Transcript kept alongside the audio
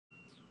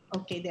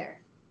Okay,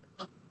 there.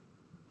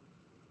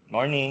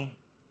 Morning.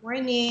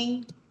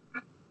 Morning.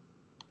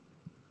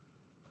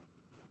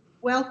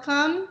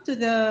 Welcome to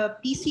the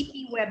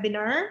PCP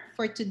webinar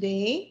for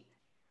today.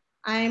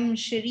 I'm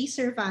Cherie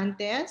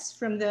Cervantes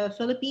from the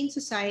Philippine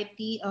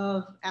Society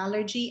of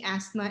Allergy,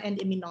 Asthma, and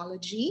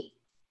Immunology.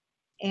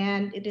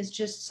 And it is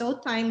just so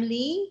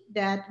timely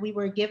that we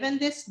were given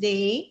this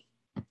day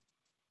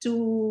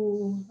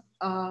to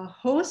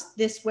host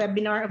this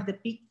webinar of the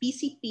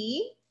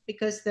PCP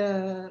because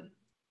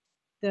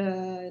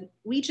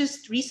we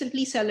just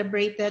recently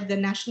celebrated the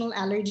National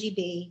Allergy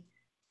Day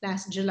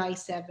last July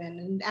 7.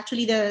 And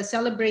actually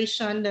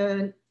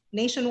the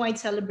nationwide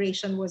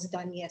celebration was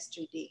done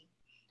yesterday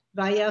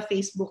via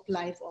Facebook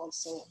Live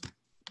also.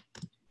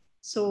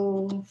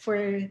 So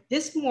for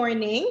this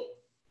morning,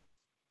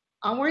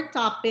 our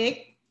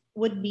topic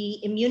would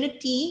be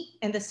immunity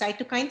and the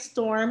cytokine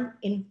storm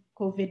in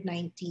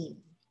COVID-19.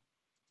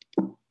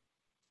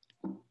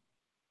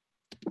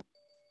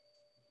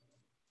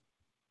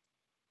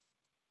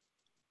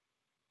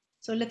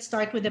 So let's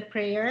start with a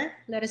prayer.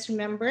 Let us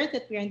remember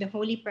that we are in the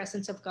holy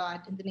presence of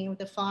God. In the name of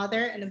the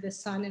Father, and of the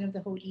Son, and of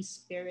the Holy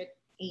Spirit.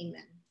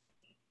 Amen.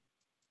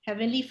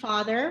 Heavenly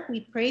Father, we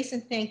praise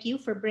and thank you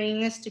for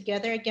bringing us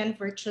together again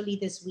virtually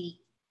this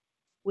week.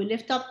 We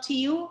lift up to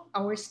you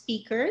our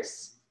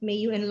speakers. May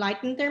you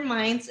enlighten their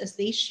minds as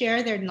they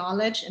share their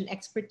knowledge and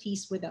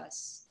expertise with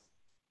us.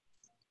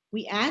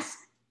 We ask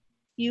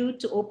you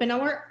to open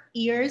our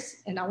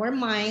ears and our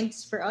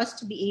minds for us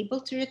to be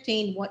able to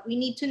retain what we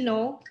need to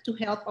know to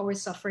help our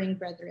suffering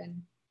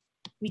brethren.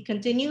 We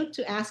continue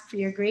to ask for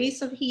your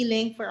grace of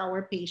healing for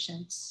our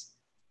patients.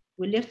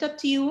 We lift up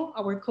to you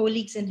our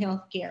colleagues in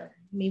healthcare.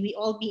 May we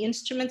all be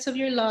instruments of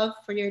your love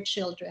for your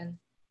children.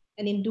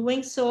 And in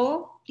doing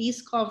so,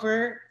 please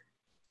cover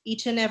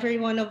each and every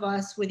one of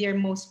us with your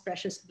most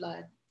precious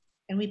blood.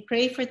 And we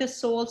pray for the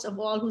souls of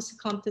all who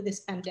succumb to this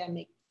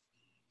pandemic.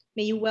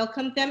 May you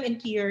welcome them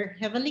into your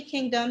heavenly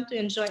kingdom to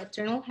enjoy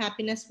eternal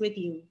happiness with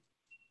you.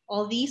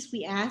 All these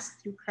we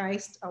ask through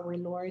Christ our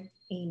Lord.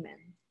 Amen.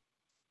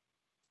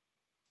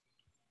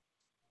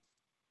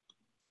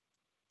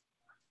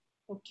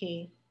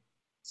 Okay,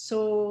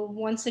 so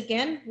once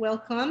again,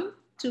 welcome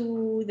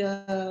to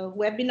the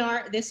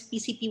webinar, this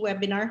PCP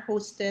webinar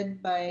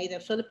hosted by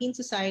the Philippine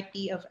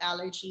Society of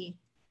Allergy,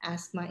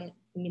 Asthma, and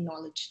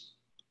Immunology.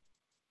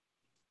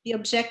 The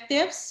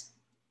objectives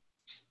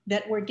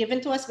that were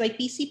given to us by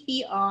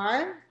PCP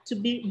are to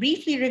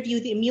briefly review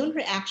the immune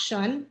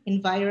reaction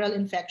in viral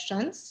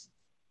infections,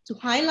 to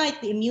highlight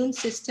the immune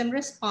system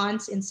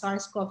response in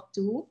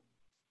SARS-CoV-2,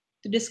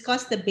 to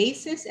discuss the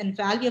basis and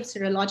value of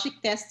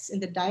serologic tests in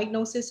the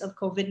diagnosis of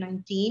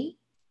COVID-19,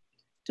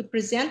 to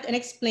present and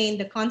explain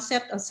the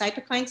concept of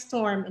cytokine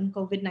storm in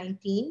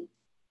COVID-19,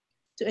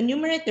 to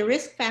enumerate the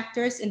risk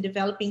factors in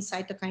developing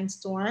cytokine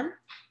storm,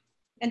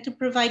 and to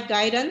provide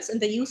guidance on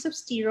the use of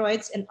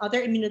steroids and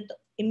other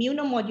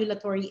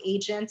immunomodulatory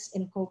agents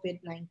in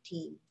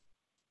COVID-19.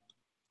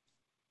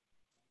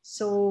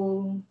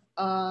 So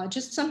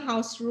just some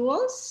house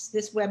rules.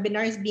 This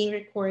webinar is being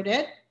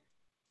recorded.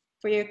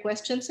 For your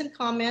questions and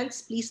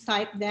comments, please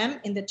type them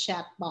in the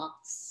chat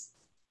box.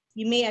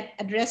 You may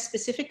address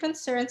specific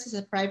concerns as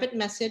a private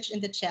message in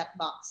the chat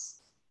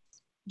box.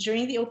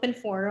 During the open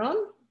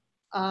forum,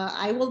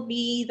 I will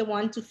be the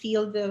one to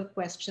field the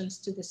questions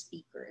to the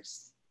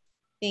speakers.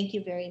 Thank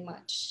you very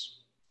much.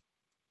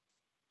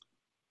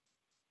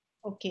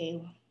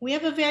 Okay, we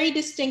have a very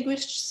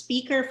distinguished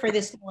speaker for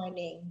this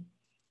morning.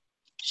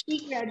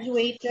 She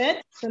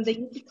graduated from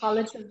the UP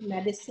College of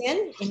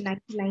Medicine in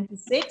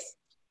 1996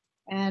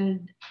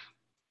 and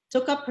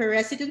took up her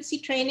residency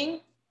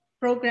training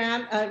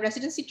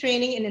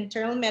in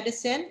internal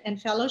medicine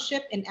and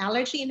fellowship in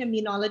allergy and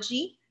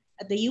immunology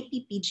at the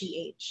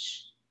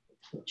UP-PGH.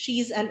 She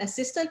is an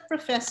assistant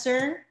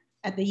professor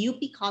at the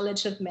UP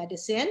College of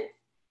Medicine,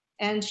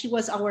 and she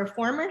was our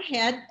former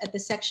head at the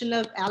section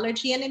of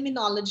allergy and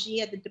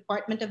immunology at the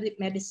Department of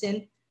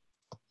Medicine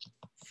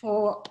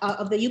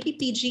of the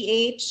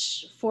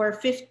UP-PGH for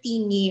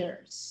 15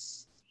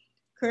 years.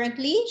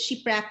 Currently,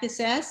 she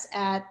practices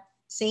at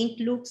St.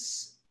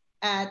 Luke's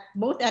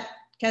both at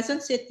Quezon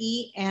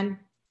City and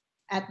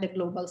at the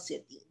Global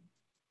City.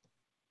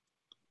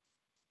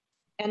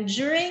 And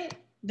during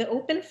the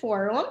open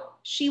forum,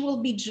 she will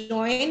be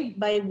joined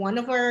by one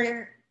of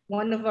our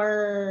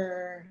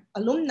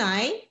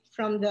alumni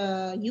from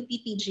the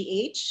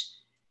UP-PGH,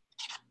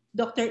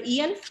 Dr.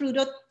 Ian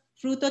Fruto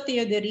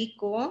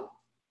Teodorico,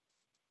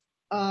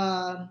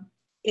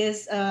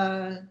 is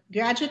a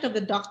graduate of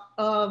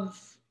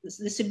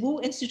the Cebu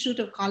Institute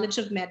of College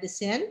of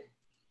Medicine.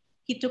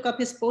 He took up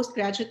his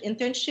postgraduate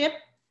internship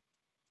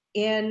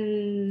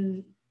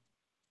in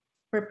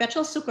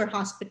Perpetual Succour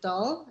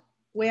Hospital,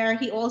 where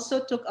he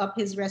also took up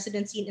his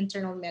residency in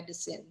internal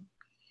medicine.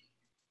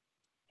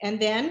 And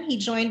then he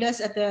joined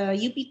us at the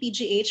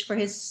UP-PGH for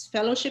his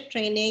fellowship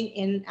training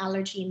in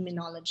allergy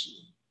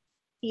immunology.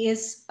 He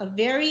is a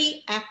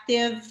very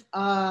active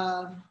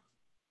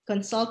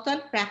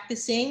consultant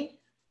practicing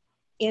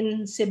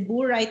in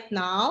Cebu right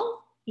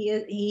now,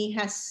 He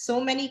has so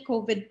many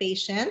COVID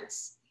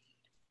patients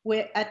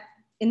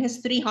in his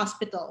 3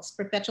 hospitals,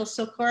 Perpetual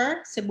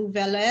Succor, Cebu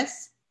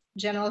Velez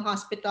General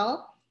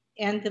Hospital,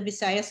 and the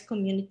Visayas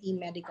Community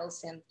Medical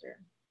Center.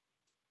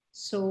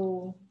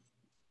 So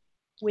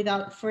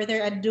without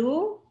further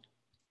ado,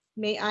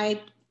 may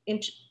I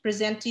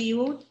present to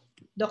you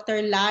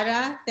Dr.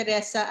 Lara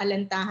Teresa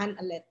Alentahan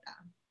Aleta.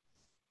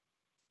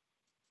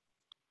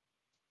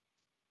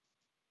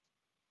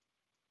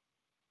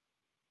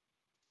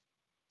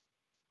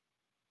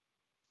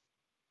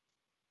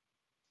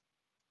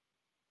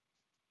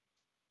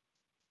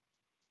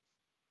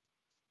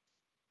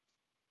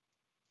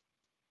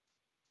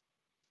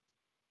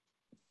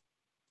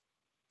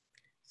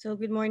 So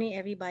good morning,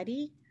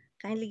 everybody.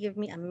 Kindly give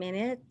me a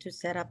minute to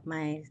set up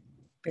my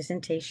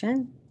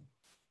presentation.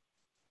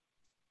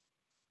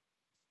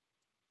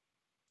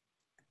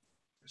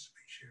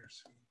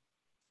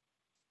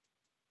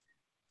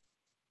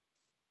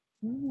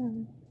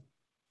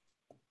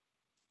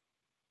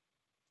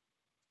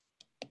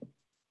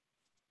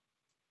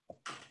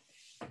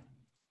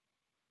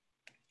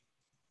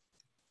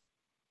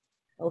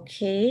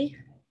 Okay,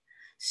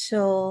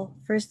 so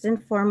first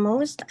and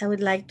foremost, I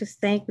would like to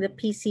thank the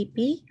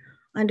PCP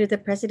under the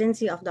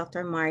presidency of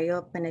Dr.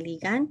 Mario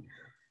Panaligan,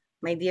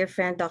 my dear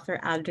friend, Dr.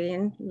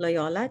 Aldrin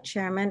Loyola,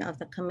 chairman of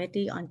the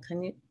Committee on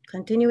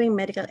Continuing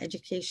Medical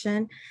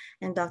Education,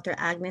 and Dr.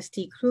 Agnes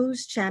T.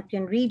 Cruz,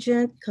 champion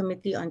regent,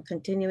 Committee on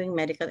Continuing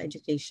Medical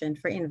Education,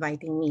 for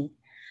inviting me.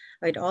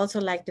 I'd also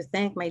like to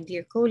thank my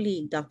dear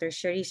colleague, Dr.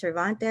 Sherry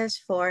Cervantes,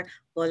 for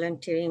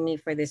volunteering me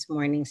for this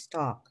morning's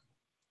talk.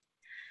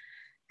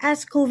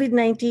 As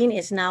COVID-19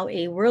 is now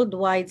a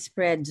worldwide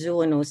spread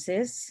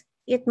zoonosis,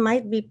 it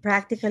might be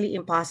practically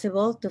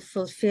impossible to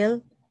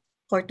fulfill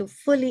or to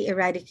fully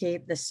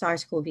eradicate the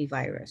SARS-CoV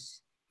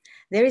virus.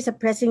 There is a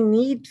pressing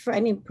need for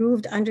an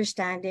improved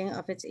understanding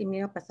of its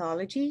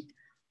immunopathology,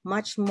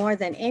 much more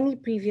than any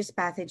previous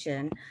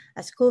pathogen,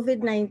 as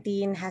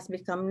COVID-19 has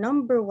become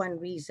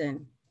 #1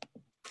 reason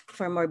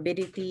for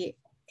morbidity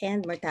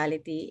and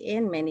mortality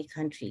in many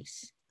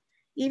countries.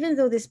 Even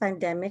though this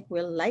pandemic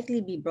will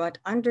likely be brought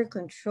under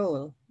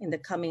control in the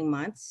coming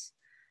months,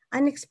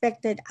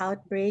 unexpected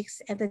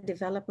outbreaks and the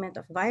development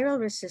of viral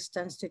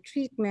resistance to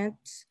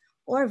treatments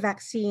or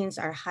vaccines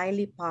are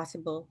highly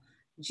possible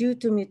due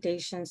to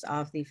mutations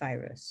of the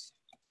virus.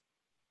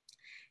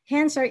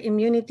 Hence, our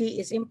immunity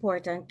is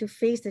important to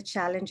face the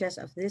challenges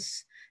of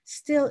this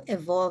still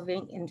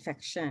evolving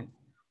infection.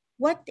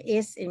 What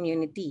is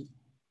immunity?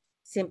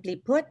 Simply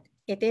put,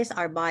 it is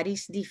our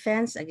body's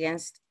defense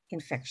against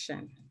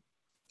infection.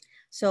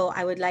 So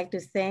I would like to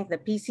thank the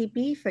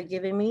PCP for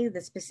giving me the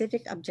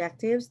specific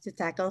objectives to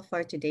tackle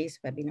for today's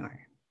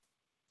webinar.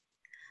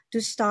 To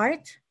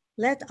start,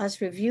 let us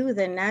review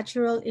the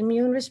natural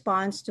immune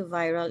response to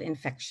viral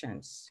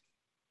infections.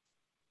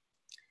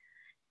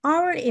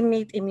 Our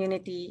innate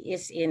immunity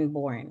is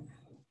inborn.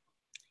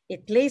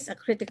 It plays a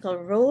critical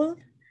role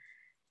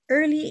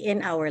early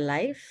in our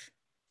life,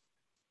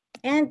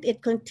 and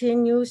it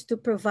continues to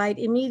provide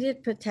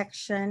immediate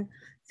protection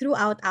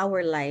throughout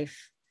our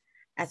life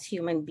as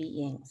human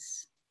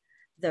beings.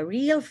 The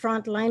real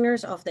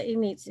frontliners of the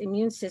innate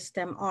immune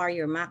system are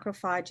your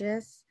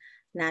macrophages,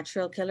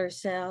 natural killer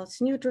cells,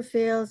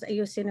 neutrophils,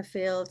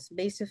 eosinophils,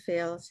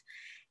 basophils,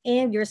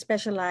 and your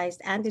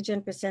specialized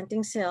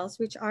antigen-presenting cells,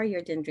 which are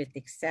your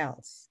dendritic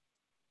cells.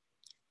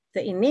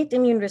 The innate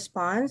immune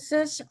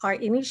responses are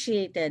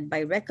initiated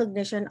by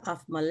recognition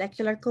of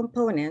molecular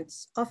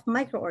components of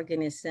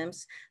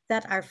microorganisms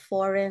that are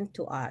foreign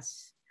to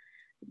us.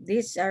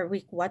 These are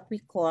what we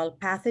call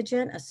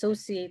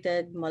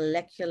pathogen-associated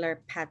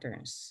molecular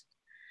patterns.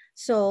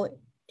 So,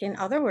 in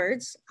other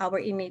words, our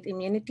innate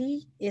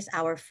immunity is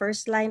our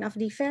first line of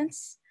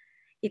defense.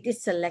 It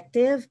is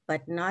selective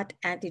but not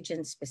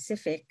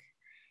antigen-specific.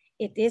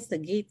 It is the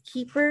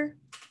gatekeeper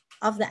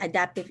of the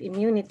adaptive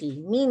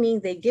immunity, meaning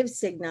they give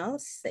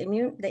signals. The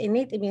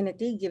innate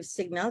immunity gives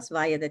signals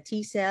via the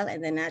T cell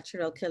and the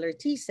natural killer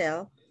T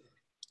cell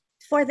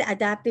for the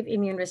adaptive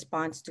immune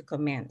response to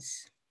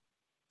commence.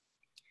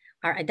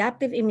 Our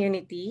adaptive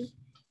immunity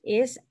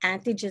is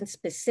antigen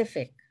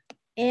specific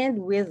and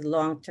with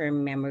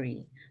long-term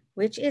memory,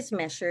 which is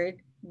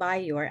measured by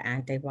your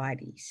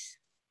antibodies.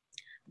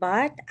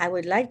 But I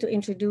would like to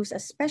introduce a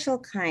special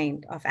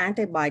kind of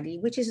antibody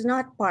which is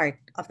not part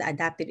of the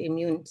adaptive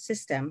immune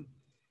system.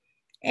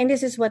 And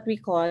this is what we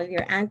call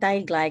your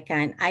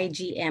anti-glycan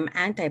IgM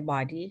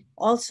antibody,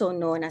 also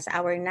known as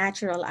our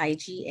natural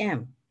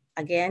IgM.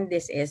 Again,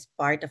 this is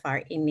part of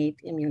our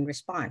innate immune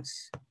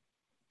response.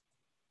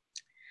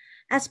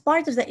 As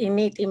part of the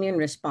innate immune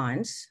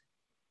response,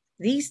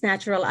 these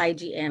natural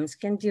IgMs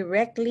can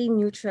directly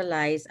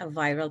neutralize a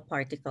viral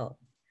particle.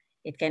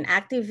 It can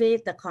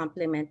activate the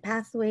complement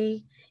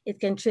pathway. It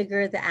can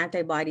trigger the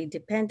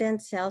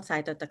antibody-dependent cell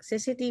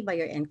cytotoxicity by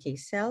your NK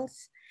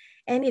cells.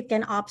 And it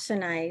can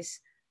opsonize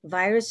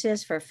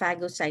viruses for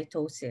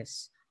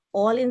phagocytosis,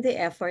 all in the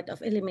effort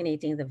of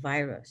eliminating the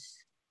virus.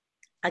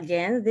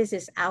 Again, this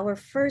is our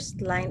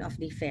first line of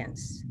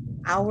defense,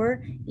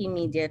 our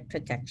immediate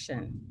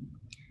protection.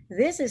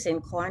 This is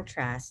in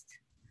contrast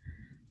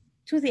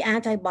to the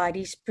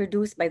antibodies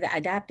produced by the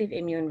adaptive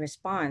immune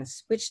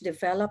response, which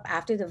develop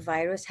after the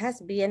virus has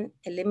been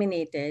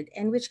eliminated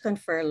and which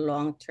confer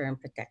long-term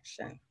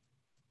protection.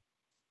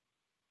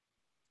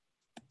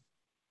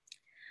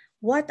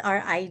 What are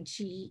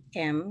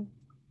IgM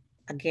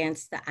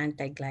against the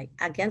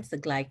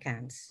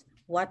glycans?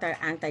 What are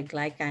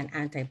anti-glycan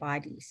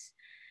antibodies?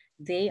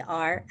 They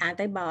are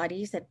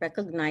antibodies that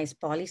recognize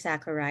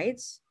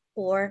polysaccharides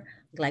or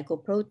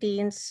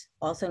glycoproteins,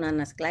 also known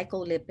as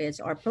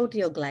glycolipids or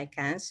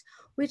proteoglycans,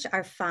 which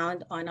are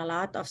found on a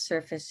lot of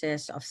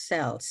surfaces of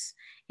cells.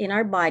 In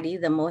our body,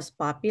 the most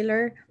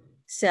popular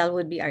cell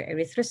would be our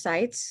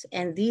erythrocytes,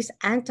 and these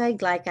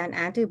anti-glycan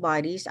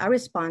antibodies are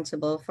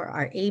responsible for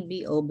our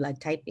ABO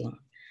blood typing.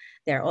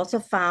 They're also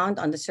found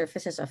on the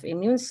surfaces of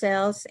immune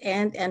cells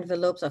and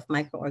envelopes of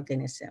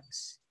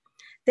microorganisms.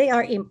 They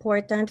are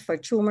important for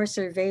tumor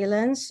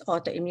surveillance,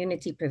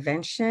 autoimmunity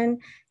prevention,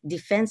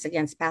 defense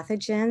against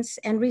pathogens,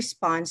 and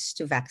response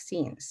to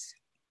vaccines.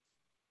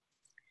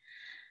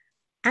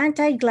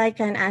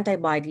 Anti-glycan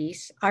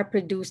antibodies are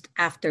produced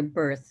after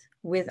birth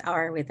with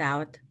or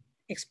without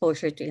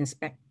exposure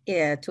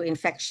to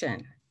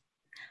infection.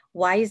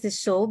 Why is this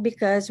so?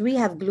 Because we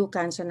have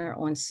glucans on our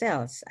own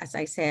cells. As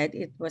I said,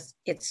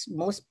 it's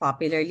most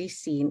popularly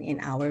seen in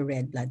our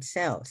red blood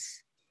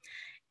cells.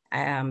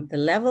 The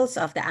levels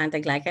of the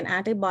anti-glycan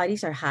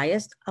antibodies are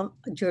highest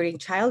during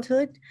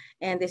childhood,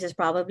 and this is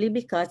probably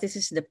because this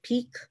is the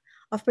peak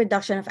of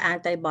production of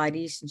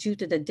antibodies due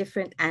to the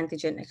different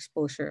antigen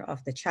exposure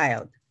of the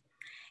child.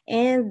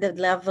 And the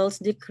levels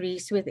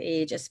decrease with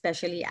age,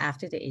 especially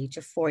after the age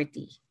of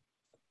 40.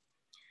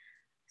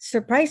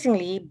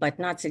 Surprisingly, but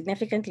not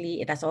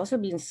significantly, it has also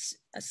been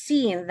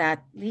seen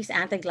that these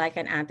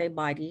anti-glycan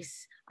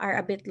antibodies are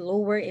a bit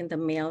lower in the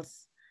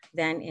males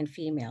than in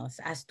females.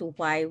 As to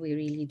why, we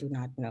really do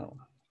not know.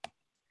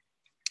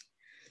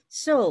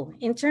 So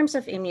in terms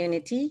of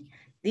immunity,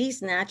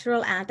 these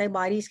natural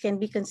antibodies can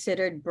be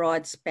considered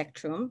broad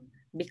spectrum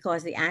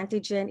because the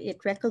antigen it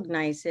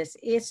recognizes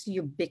is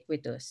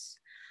ubiquitous.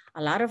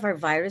 A lot of our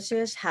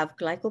viruses have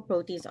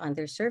glycoproteins on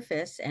their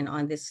surface, and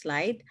on this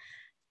slide,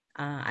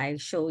 I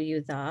show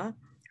you the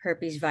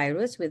herpes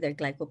virus with their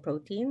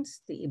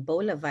glycoproteins. The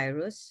Ebola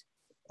virus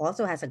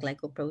also has a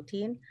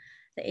glycoprotein.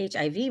 The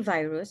HIV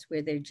virus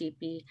with their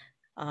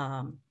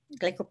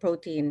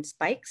glycoprotein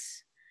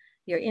spikes.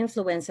 Your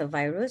influenza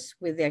virus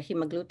with their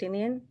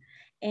hemagglutinin,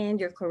 and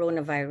your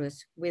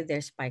coronavirus with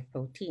their spike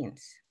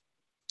proteins.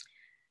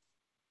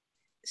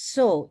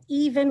 So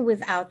even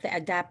without the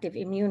adaptive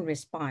immune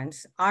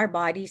response, our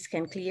bodies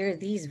can clear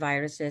these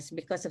viruses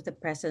because of the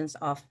presence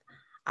of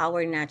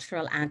our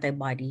natural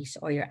antibodies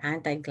or your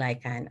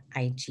anti-glycan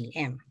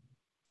IgM.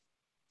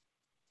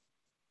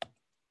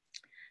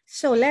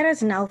 So let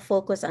us now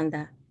focus on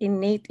the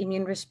innate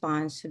immune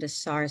response to the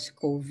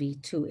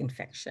SARS-CoV-2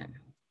 infection.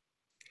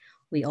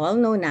 We all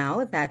know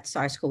now that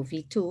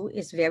SARS-CoV-2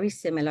 is very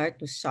similar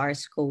to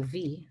SARS-CoV,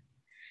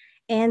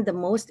 and the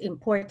most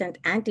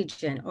important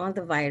antigen on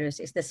the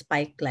virus is the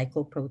spike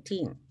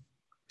glycoprotein.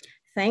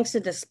 Thanks to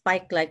the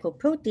spike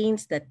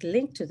glycoproteins that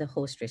link to the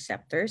host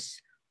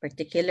receptors,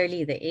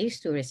 particularly the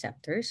ACE2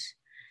 receptors,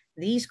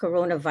 these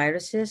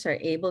coronaviruses are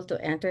able to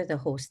enter the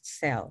host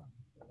cell.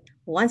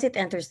 Once it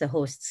enters the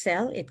host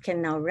cell, it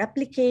can now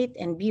replicate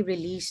and be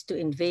released to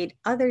invade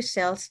other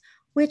cells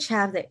which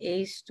have the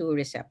ACE2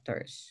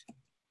 receptors.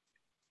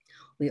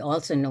 We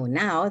also know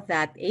now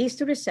that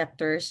ACE2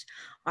 receptors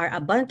are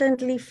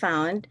abundantly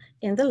found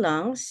in the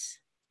lungs,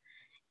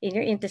 in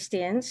your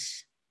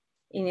intestines,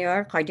 in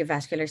your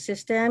cardiovascular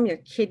system, your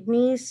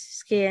kidneys,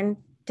 skin,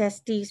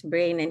 testes,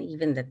 brain, and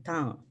even the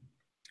tongue.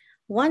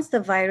 Once the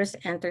virus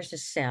enters the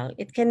cell,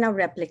 it can now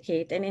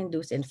replicate and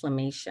induce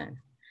inflammation.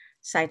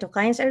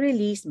 Cytokines are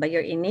released by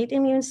your innate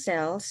immune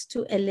cells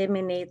to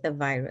eliminate the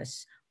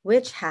virus,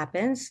 which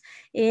happens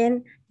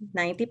in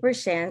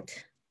 90%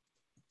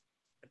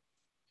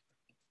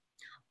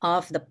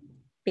 of the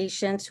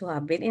patients who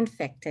have been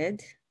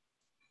infected.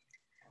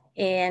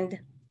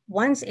 And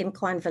once in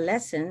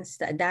convalescence,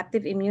 the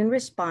adaptive immune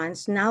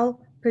response now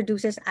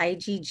produces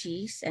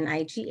IgGs and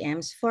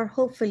IgMs for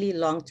hopefully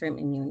long-term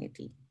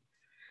immunity.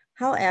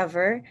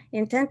 However,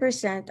 in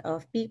 10%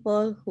 of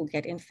people who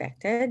get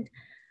infected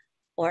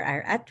or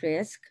are at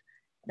risk,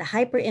 the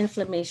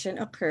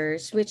hyperinflammation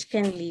occurs, which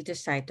can lead to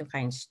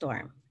cytokine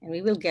storm. And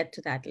we will get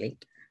to that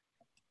later.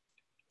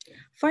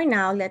 For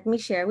now, let me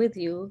share with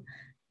you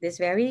this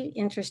very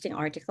interesting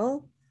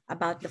article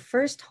about the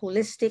first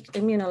holistic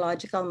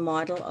immunological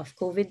model of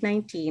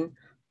COVID-19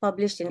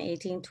 published in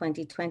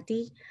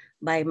 2020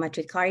 by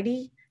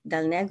Matricardi,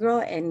 Dal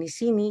Negro, and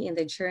Nicini in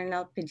the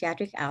journal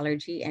Pediatric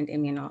Allergy and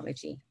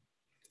Immunology.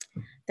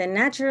 The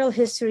natural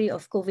history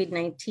of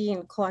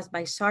COVID-19 caused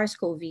by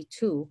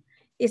SARS-CoV-2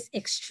 is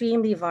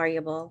extremely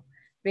variable,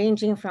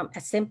 ranging from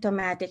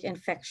asymptomatic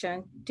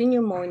infection to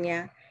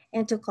pneumonia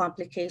and to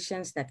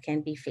complications that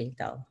can be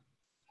fatal.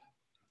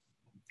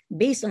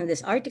 Based on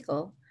this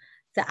article,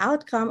 The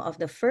outcome of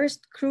the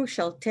first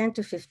crucial 10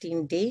 to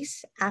 15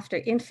 days after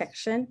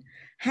infection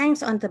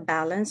hangs on the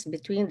balance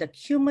between the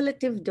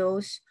cumulative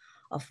dose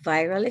of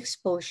viral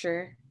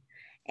exposure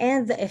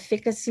and the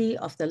efficacy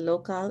of the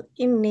local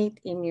innate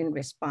immune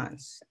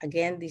response.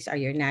 Again, these are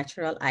your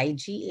natural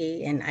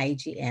IgA and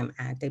IgM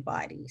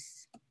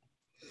antibodies.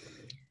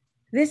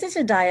 This is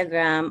a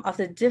diagram of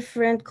the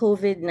different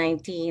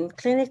COVID-19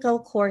 clinical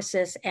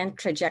courses and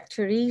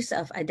trajectories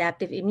of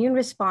adaptive immune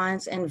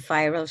response and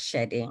viral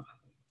shedding.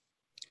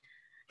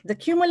 The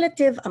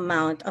cumulative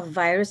amount of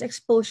virus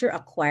exposure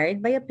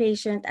acquired by a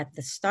patient at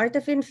the start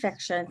of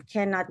infection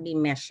cannot be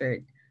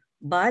measured,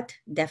 but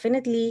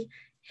definitely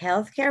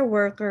healthcare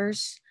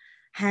workers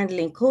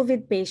handling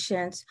COVID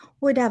patients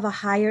would have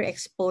a higher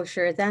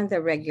exposure than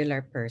the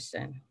regular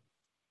person.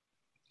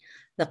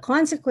 The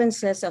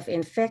consequences of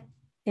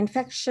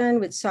infection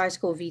with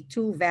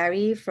SARS-CoV-2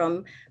 vary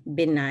from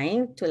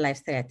benign to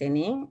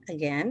life-threatening,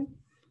 again,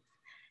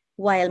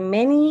 while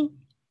many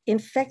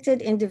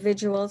infected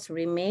individuals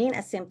remain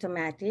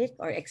asymptomatic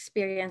or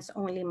experience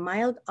only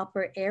mild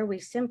upper airway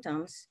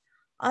symptoms,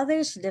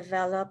 others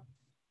develop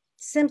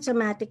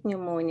symptomatic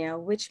pneumonia,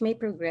 which may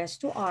progress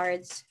to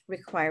ARDS,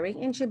 requiring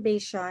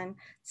intubation.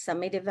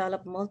 Some may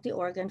develop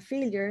multi-organ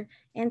failure,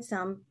 and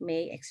some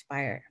may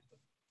expire.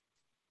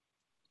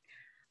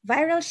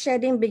 Viral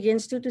shedding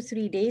begins 2 to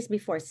 3 days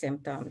before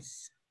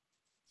symptoms.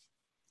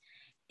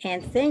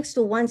 And thanks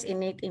to one's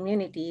innate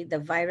immunity, the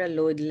viral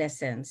load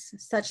lessens,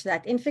 such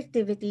that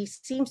infectivity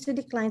seems to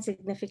decline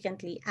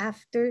significantly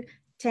after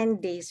 10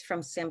 days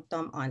from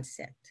symptom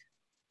onset.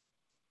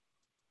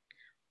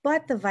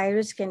 But the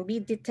virus can be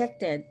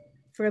detected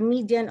for a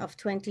median of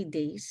 20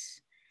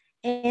 days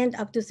and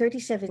up to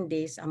 37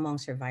 days among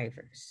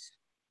survivors.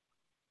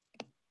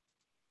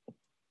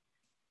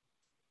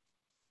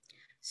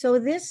 So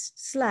this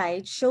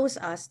slide shows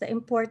us the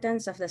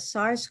importance of the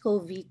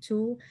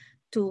SARS-CoV-2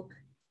 to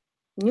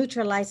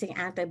neutralizing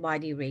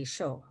antibody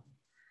ratio.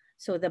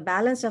 So the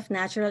balance of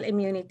natural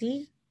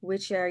immunity,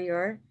 which are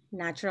your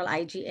natural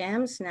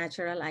IgMs,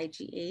 natural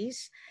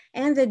IgAs,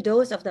 and the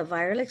dose of the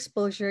viral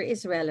exposure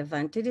is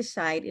relevant to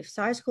decide if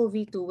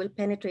SARS-CoV-2 will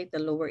penetrate the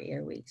lower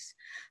airways.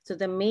 So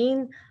the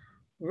main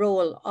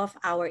role of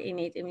our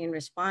innate immune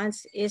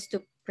response is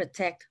to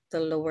protect the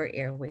lower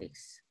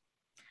airways.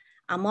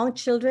 Among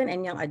children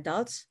and young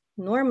adults,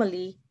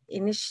 normally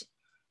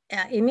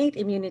innate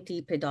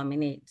immunity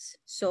predominates,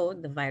 so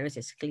the virus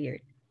is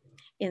cleared.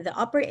 In the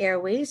upper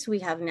airways, we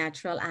have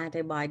natural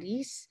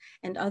antibodies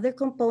and other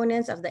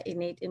components of the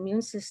innate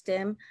immune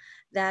system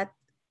that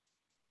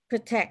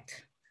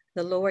protect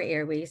the lower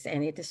airways,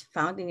 and it is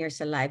found in your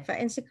saliva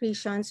and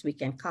secretions. We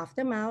can cough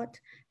them out.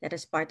 That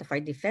is part of our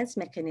defense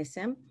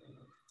mechanism.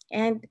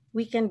 And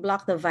we can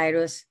block the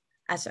virus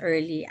as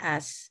early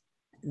as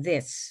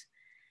this.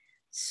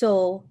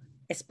 So,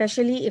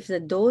 especially if the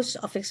dose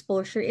of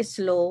exposure is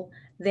low,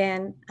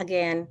 then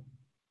again,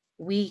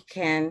 we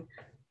can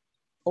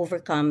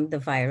overcome the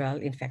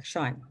viral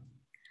infection.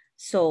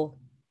 So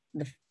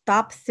the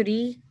top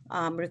 3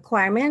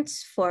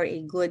 requirements for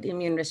a good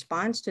immune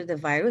response to the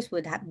virus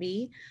would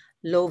be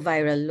low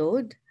viral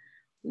load.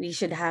 We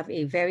should have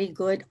a very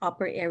good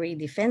upper airway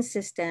defense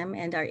system,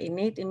 and our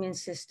innate immune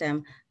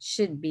system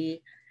should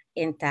be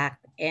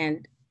intact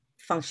and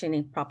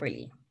functioning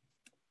properly.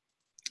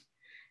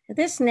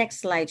 This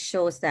next slide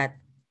shows that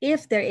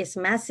if there is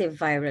massive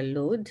viral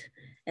load,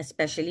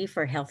 especially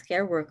for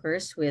healthcare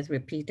workers with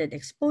repeated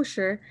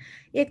exposure,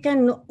 it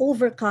can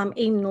overcome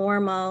a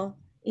normal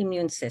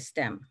immune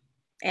system,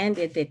 and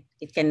it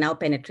can now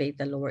penetrate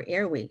the lower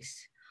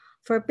airways.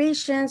 For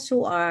patients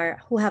who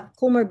have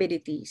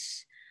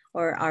comorbidities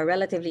or are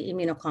relatively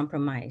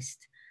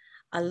immunocompromised,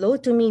 a low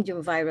to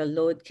medium viral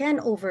load can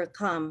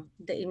overcome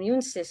the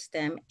immune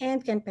system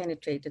and can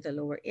penetrate to the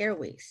lower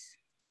airways.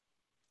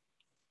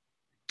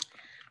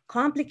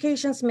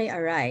 Complications may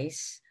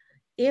arise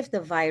if the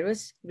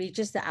virus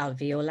reaches the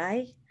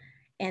alveoli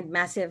and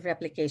massive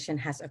replication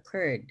has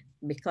occurred,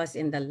 because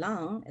in the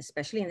lung,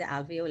 especially in the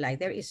alveoli,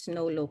 there is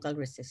no local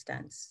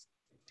resistance.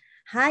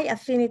 High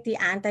affinity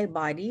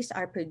antibodies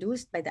are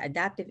produced by the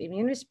adaptive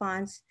immune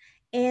response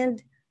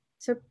and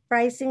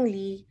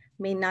surprisingly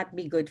may not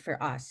be good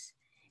for us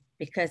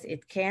because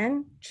it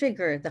can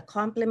trigger the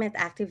complement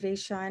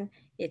activation,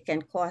 it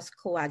can cause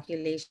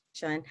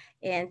coagulation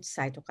and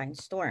cytokine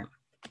storm.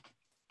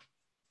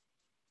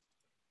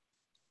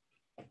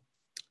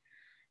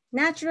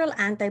 Natural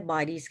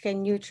antibodies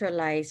can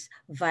neutralize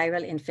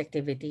viral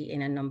infectivity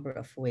in a number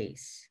of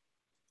ways.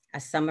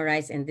 As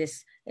summarized in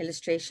this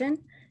illustration,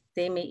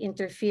 they may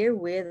interfere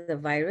with the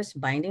virus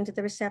binding to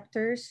the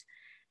receptors,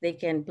 they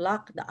can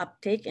block the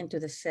uptake into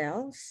the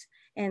cells,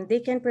 and they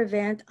can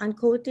prevent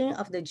uncoating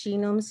of the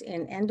genomes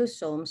in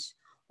endosomes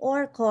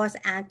or cause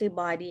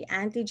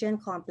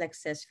antibody-antigen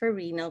complexes for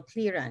renal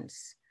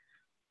clearance.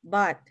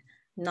 But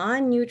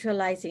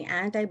non-neutralizing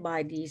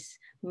antibodies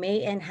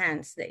may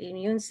enhance the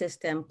immune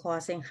system,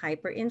 causing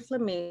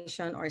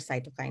hyperinflammation or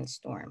cytokine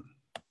storm.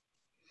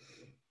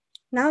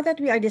 Now that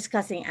we are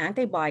discussing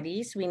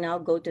antibodies, we now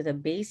go to the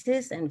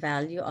basis and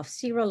value of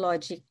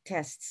serologic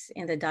tests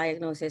in the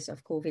diagnosis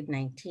of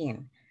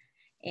COVID-19.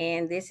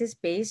 And this is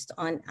based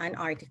on an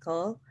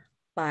article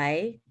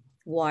by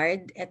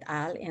Ward et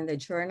al. In the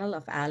Journal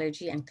of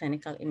Allergy and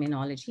Clinical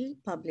Immunology,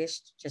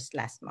 published just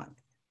last month.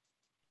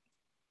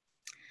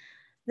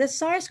 The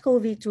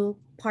SARS-CoV-2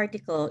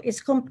 particle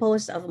is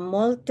composed of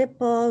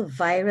multiple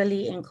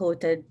virally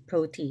encoded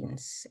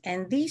proteins,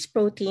 and these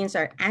proteins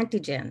are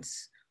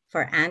antigens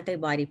for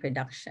antibody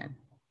production.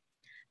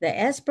 The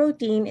S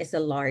protein is the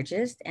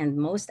largest and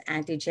most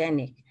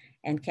antigenic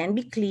and can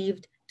be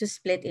cleaved to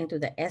split into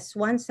the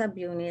S1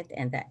 subunit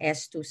and the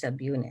S2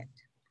 subunit.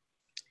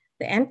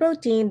 The N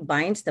protein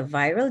binds the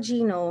viral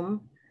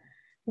genome,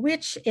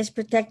 which is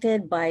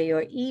protected by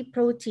your E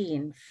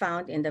protein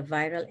found in the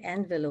viral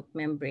envelope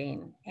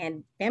membrane,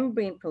 and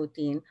membrane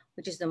protein,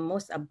 which is the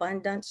most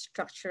abundant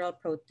structural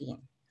protein.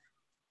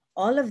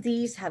 All of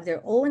these have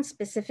their own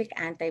specific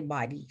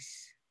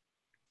antibodies.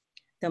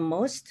 The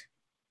most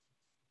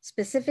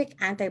specific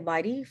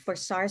antibody for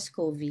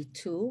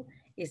SARS-CoV-2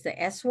 is the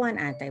S1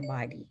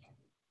 antibody.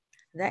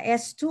 The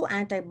S2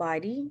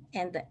 antibody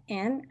and the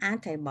N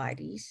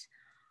antibodies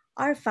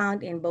are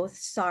found in both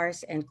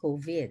SARS and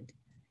COVID.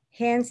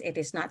 Hence, it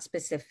is not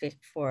specific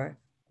for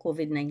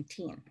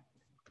COVID-19.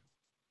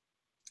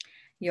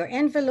 Your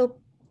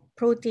envelope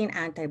protein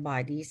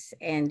antibodies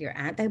and your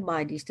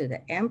antibodies to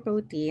the M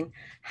protein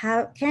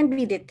can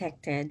be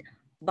detected,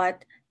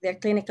 but their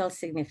clinical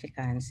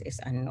significance is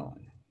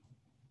unknown.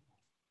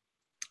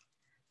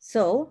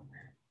 So,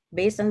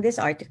 based on this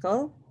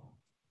article,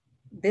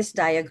 this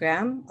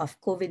diagram of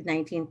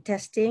COVID-19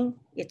 testing,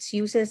 its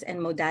uses and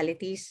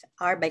modalities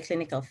are by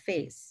clinical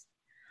phase.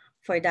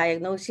 For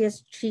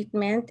diagnosis,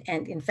 treatment,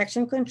 and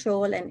infection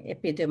control and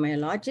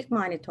epidemiologic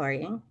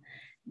monitoring,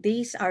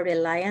 these are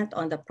reliant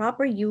on the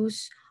proper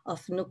use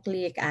of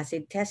nucleic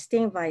acid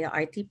testing via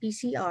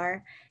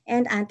RT-PCR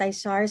and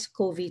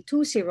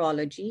anti-SARS-CoV-2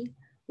 serology,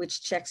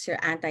 which checks your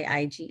IgM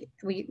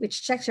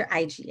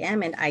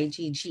and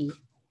IgG.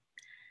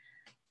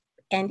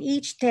 And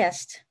each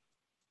test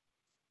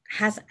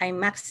has a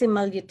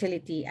maximal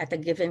utility at a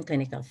given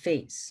clinical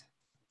phase.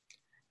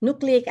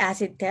 Nucleic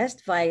acid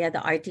test via the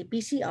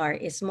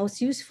RT-PCR is most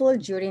useful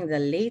during the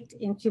late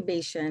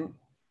incubation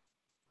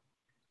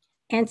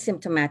and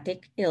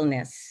symptomatic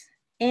illness,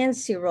 and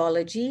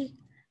serology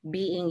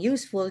being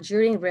useful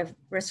during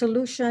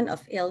resolution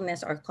of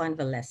illness or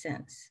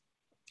convalescence.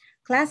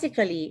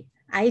 Classically,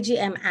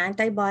 IgM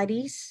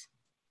antibodies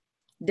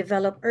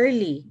develop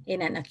early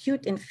in an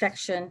acute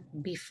infection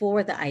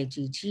before the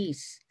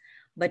IgGs.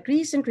 But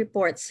recent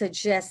reports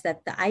suggest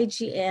that the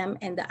IgM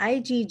and the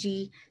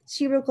IgG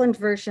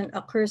seroconversion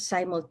occurs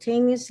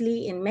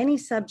simultaneously in many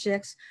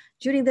subjects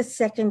during the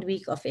second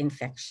week of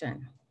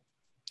infection.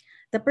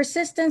 The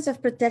persistence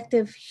of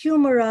protective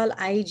humoral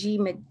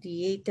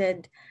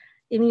Ig-mediated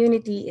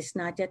immunity is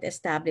not yet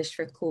established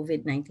for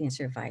COVID-19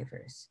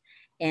 survivors.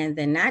 And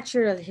the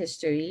natural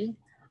history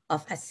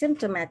of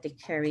asymptomatic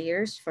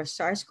carriers for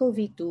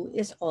SARS-CoV-2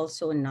 is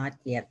also not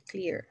yet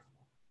clear.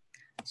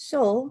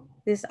 So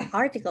this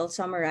article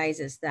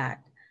summarizes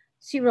that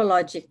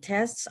serologic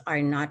tests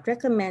are not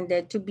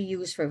recommended to be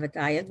used for the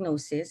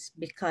diagnosis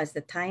because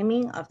the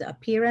timing of the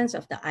appearance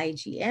of the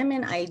IgM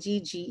and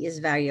IgG is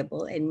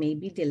variable and may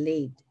be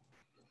delayed.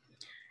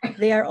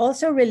 They are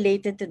also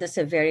related to the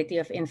severity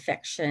of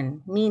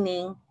infection,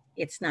 meaning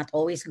it's not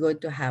always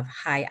good to have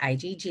high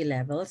IgG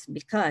levels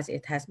because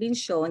it has been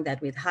shown that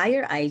with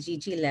higher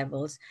IgG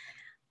levels,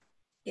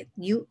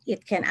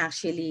 it can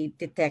actually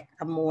detect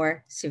a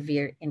more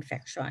severe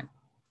infection.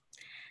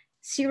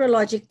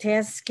 Serologic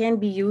tests can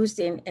be used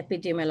in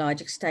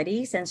epidemiologic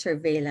studies and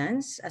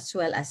surveillance, as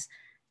well as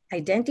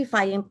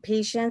identifying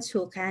patients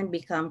who can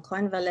become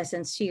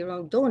convalescent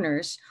serum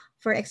donors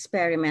for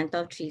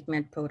experimental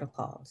treatment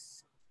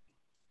protocols.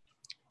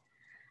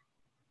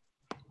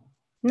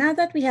 Now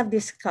that we have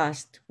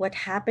discussed what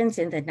happens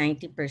in the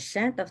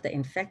 90% of the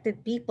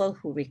infected people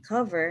who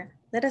recover,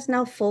 let us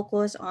now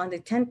focus on the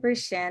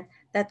 10%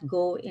 that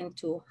go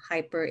into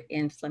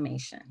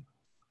hyperinflammation,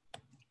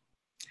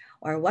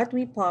 or what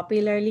we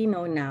popularly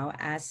know now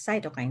as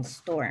cytokine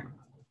storm.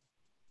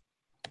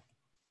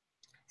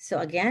 So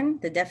again,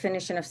 the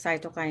definition of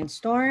cytokine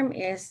storm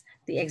is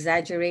the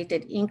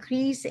exaggerated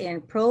increase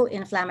in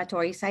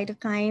pro-inflammatory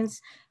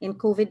cytokines in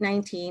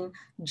COVID-19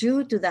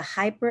 due to the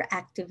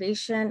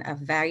hyperactivation of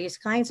various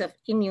kinds of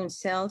immune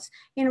cells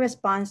in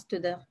response to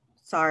the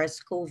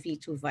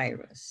SARS-CoV-2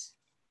 virus.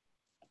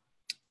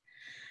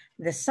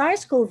 The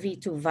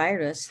SARS-CoV-2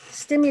 virus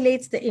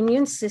stimulates the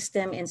immune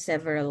system in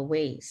several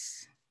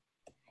ways.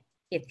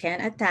 It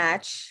can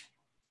attach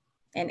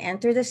and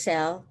enter the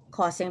cell,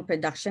 causing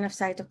production of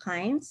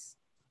cytokines.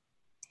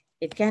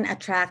 It can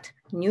attract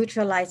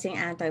neutralizing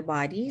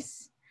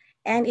antibodies,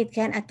 and it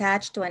can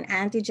attach to an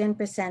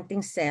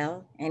antigen-presenting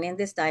cell, and in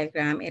this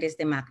diagram, it is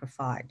the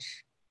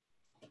macrophage.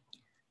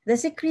 The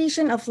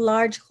secretion of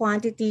large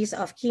quantities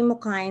of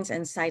chemokines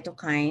and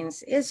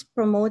cytokines is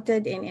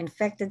promoted in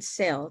infected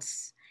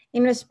cells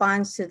in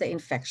response to the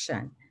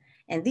infection,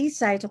 And these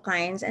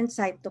cytokines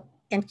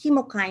and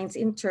chemokines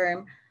in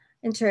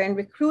turn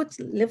recruit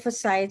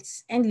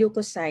lymphocytes and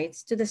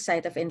leukocytes to the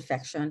site of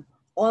infection,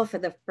 all for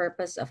the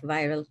purpose of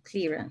viral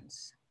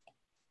clearance.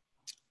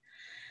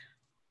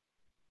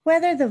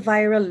 Whether the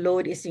viral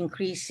load is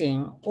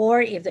increasing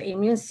or if the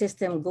immune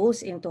system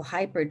goes into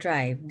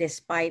hyperdrive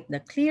despite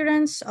the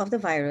clearance of the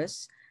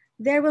virus,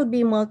 there will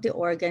be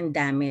multi-organ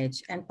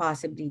damage and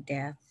possibly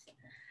death.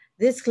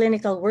 This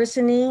clinical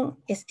worsening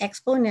is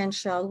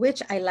exponential,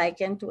 which I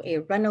liken to a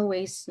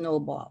runaway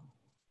snowball.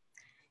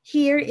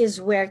 Here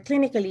is where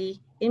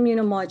clinically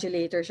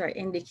immunomodulators are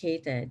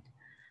indicated.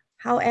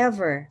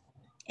 However,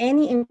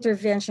 any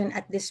intervention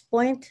at this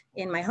point,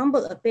 in my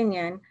humble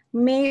opinion,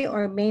 may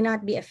or may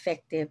not be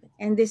effective,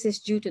 and this is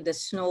due to the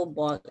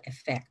snowball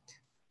effect.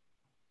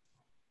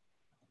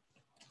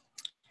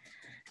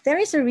 There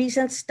is a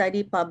recent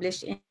study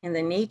published in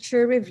the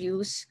Nature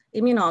Reviews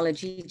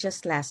Immunology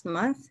just last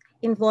month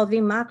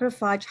involving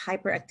macrophage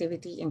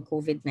hyperactivity in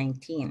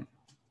COVID-19.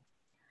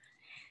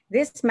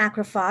 This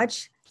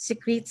macrophage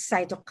secretes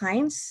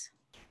cytokines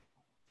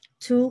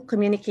to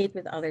communicate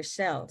with other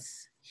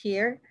cells.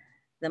 Here,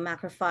 the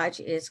macrophage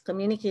is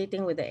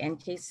communicating with the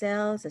NK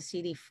cells, the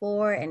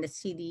CD4, and the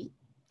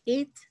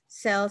CD8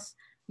 cells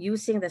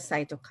using the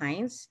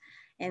cytokines.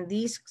 And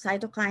these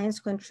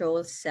cytokines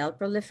control cell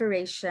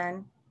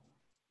proliferation,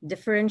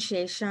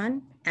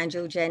 differentiation,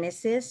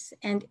 angiogenesis,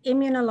 and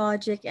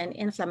immunologic and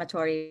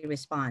inflammatory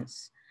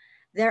response.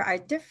 There are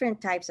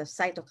different types of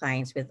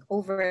cytokines with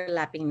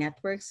overlapping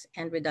networks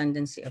and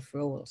redundancy of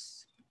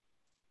roles.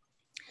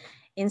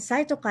 In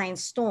cytokine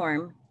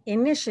storm,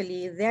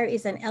 initially there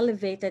is an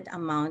elevated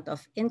amount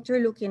of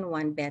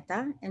interleukin-1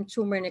 beta and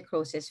tumor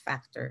necrosis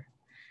factor.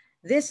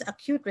 This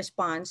acute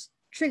response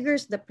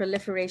triggers the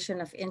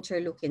proliferation of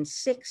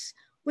interleukin-6,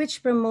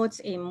 which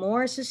promotes a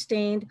more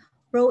sustained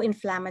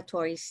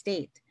pro-inflammatory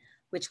state,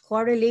 which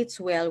correlates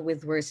well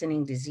with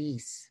worsening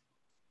disease.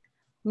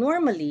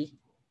 Normally,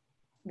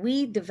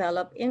 we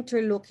develop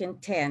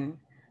interleukin-10,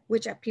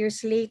 which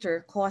appears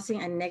later,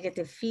 causing a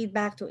negative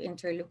feedback to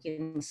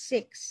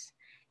interleukin-6,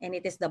 and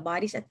it is the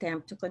body's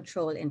attempt to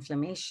control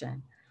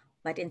inflammation.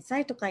 But in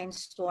cytokine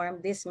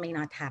storm, this may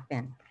not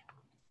happen.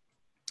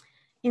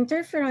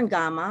 Interferon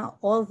gamma,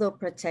 although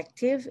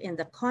protective in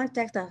the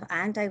context of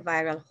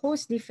antiviral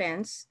host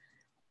defense,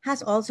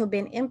 has also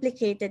been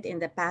implicated in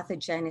the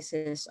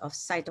pathogenesis of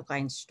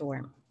cytokine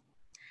storm.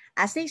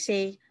 As they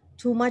say,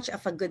 too much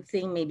of a good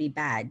thing may be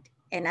bad.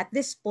 And at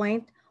this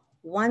point,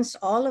 once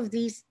all of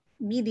these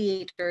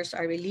mediators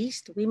are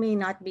released, we may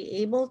not be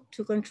able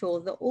to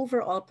control the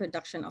overall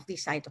production of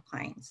these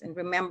cytokines. And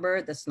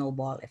remember the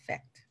snowball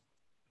effect.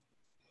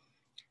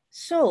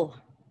 So,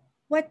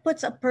 what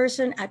puts a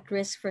person at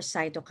risk for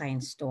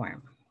cytokine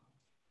storm?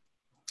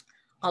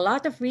 A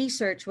lot of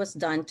research was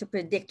done to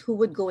predict who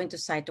would go into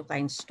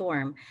cytokine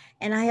storm.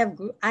 And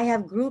I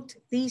have grouped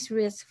these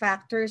risk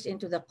factors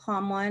into the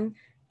common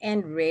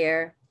and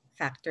rare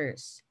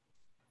factors.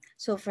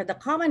 So for the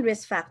common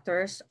risk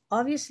factors,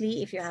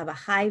 obviously, if you have a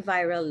high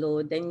viral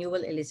load, then you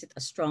will elicit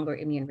a stronger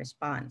immune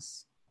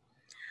response.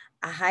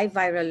 A high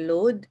viral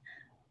load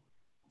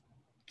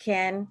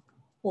can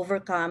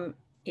overcome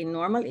a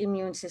normal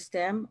immune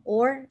system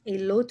or a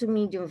low to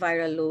medium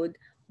viral load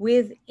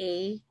with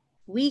a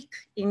weak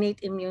innate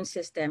immune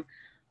system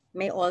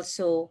may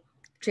also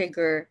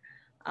trigger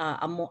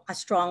a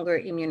stronger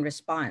immune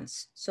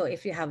response. So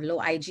if you have low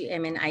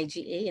IgM and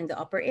IgA in the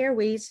upper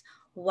airways,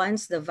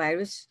 once the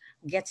virus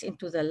gets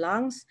into the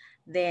lungs,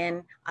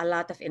 then a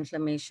lot of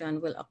inflammation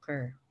will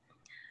occur.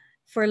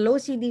 For low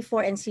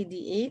CD4 and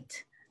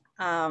CD8,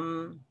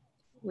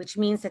 which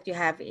means that you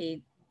have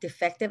a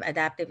defective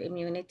adaptive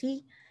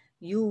immunity,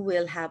 you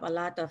will have a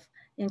lot of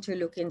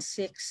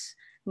interleukin-6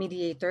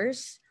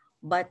 mediators,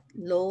 but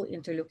low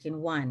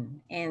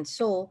interleukin-1. And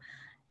so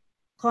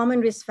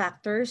common risk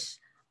factors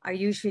are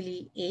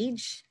usually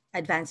age,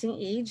 advancing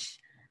age,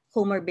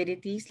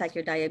 comorbidities like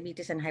your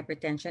diabetes and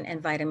hypertension,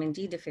 and vitamin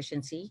D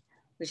deficiency,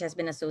 which has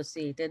been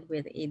associated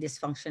with a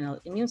dysfunctional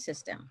immune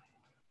system.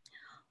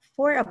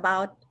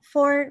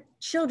 For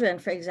children,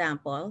 for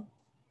example,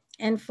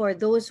 and for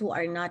those who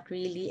are not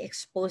really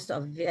exposed to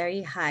a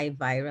very high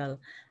viral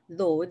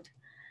load,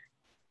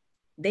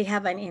 they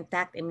have an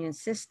intact immune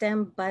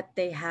system, but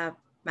they have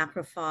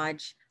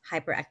macrophage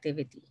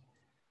hyperactivity.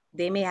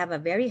 They may have a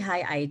very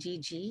high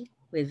IgG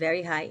with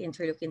very high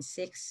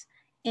interleukin-6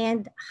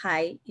 and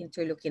high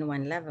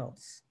interleukin-1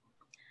 levels.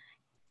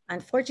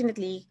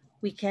 Unfortunately,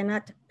 we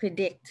cannot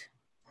predict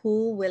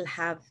who will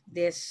have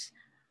this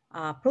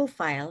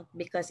profile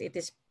because it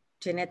is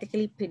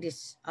genetically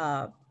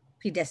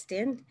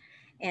predestined,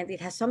 and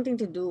it has something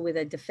to do with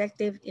a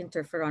defective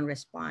interferon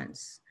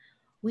response.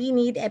 We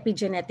need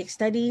epigenetic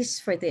studies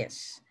for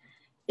this.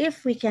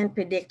 If we can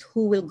predict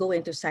who will go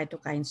into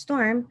cytokine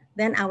storm,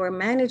 then our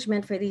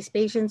management for these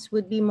patients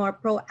would be more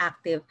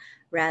proactive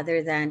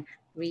rather than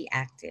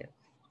reactive.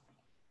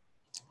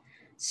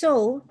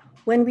 So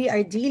when we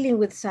are dealing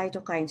with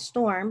cytokine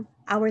storm,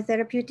 our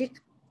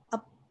therapeutic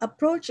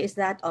approach is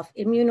that of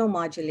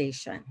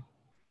immunomodulation.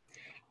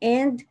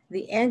 And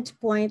the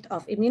endpoint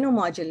of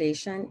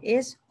immunomodulation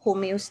is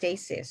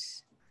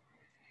homeostasis.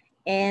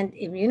 And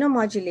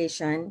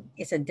immunomodulation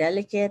is a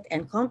delicate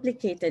and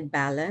complicated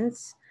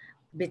balance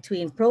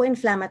between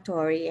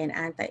pro-inflammatory and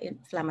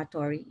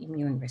anti-inflammatory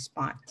immune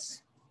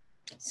response.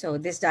 So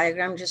this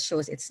diagram just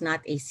shows it's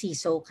not a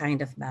seesaw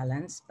kind of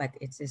balance, but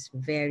it is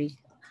very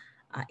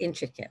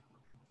intricate.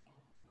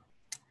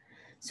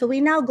 So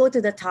we now go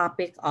to the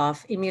topic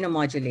of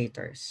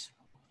immunomodulators.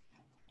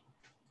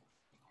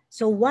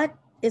 So what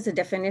is the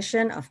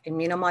definition of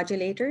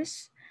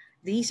immunomodulators?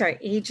 These are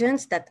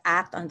agents that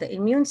act on the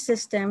immune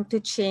system to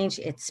change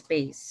its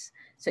pace.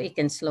 So it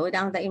can slow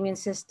down the immune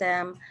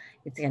system,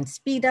 it can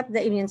speed up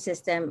the immune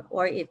system,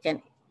 or it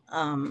can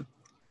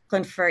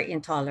confer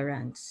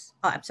intolerance.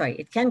 Oh, I'm sorry,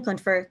 it can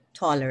confer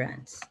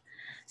tolerance.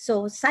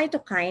 So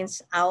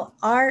cytokines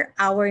are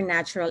our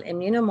natural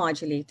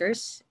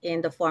immunomodulators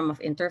in the form of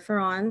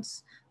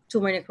interferons,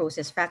 tumor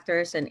necrosis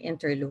factors, and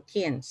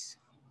interleukins.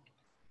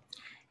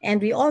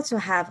 And we also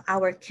have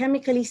our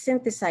chemically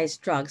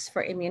synthesized drugs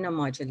for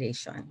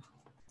immunomodulation.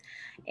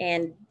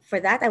 And for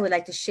that, I would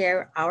like to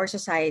share our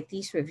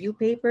society's review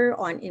paper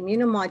on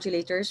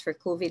immunomodulators for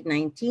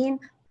COVID-19,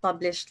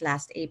 published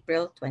last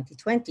April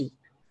 2020.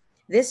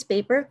 This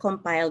paper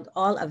compiled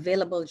all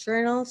available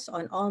journals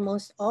on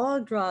almost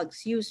all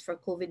drugs used for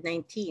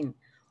COVID-19,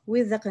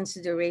 with the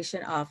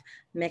consideration of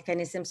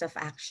mechanisms of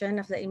action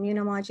of the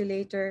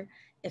immunomodulator,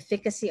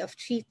 efficacy of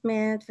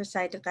treatment for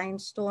cytokine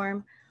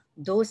storm,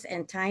 dose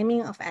and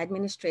timing of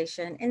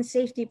administration, and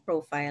safety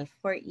profile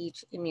for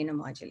each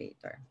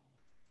immunomodulator.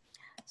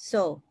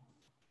 So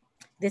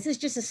this is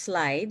just a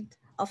slide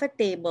of a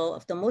table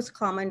of the most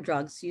common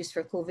drugs used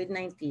for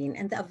COVID-19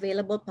 and the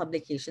available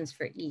publications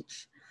for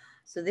each.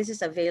 So this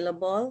is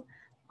available.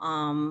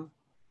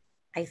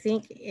 I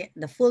think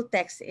the full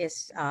text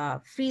is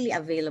freely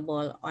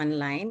available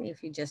online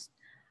if you just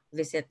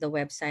visit the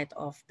website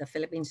of the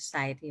Philippine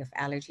Society of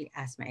Allergy,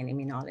 Asthma, and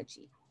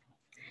Immunology.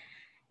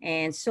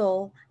 And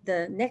so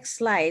the next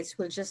slides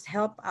will just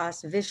help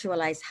us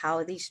visualize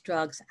how these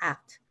drugs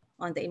act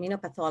on the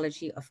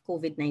immunopathology of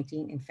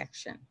COVID-19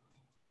 infection.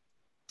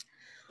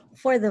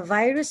 For the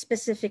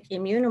virus-specific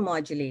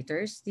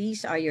immunomodulators,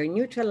 these are your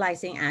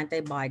neutralizing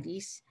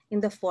antibodies in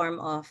the form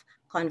of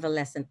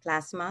convalescent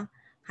plasma,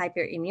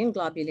 hyperimmune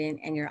globulin,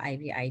 and your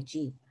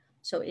IVIG.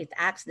 So it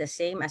acts the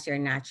same as your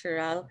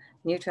natural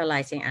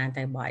neutralizing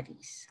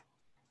antibodies.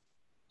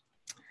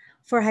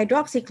 For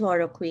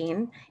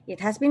hydroxychloroquine,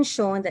 it has been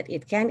shown that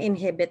it can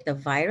inhibit the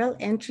viral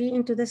entry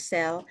into the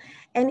cell,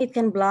 and it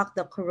can block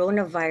the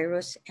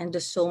coronavirus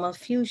endosomal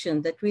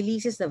fusion that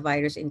releases the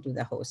virus into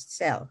the host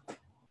cell.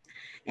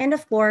 And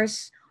of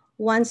course,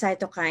 once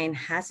cytokine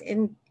has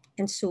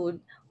ensued,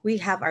 we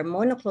have our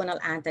monoclonal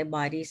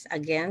antibodies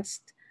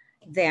against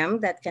them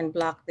that can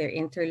block their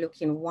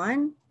interleukin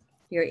 1,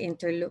 your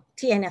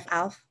TNF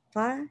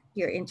alpha,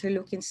 your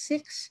interleukin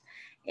 6,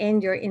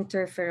 and your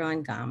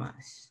interferon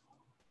gammas.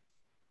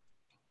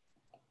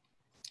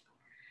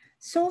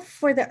 So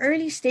for the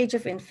early stage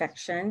of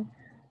infection,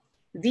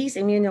 these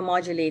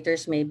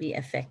immunomodulators may be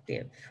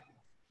effective.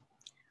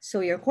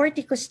 So your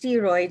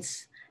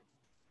corticosteroids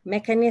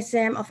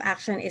mechanism of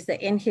action is the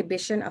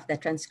inhibition of the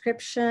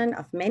transcription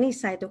of many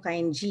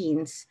cytokine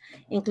genes,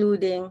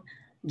 including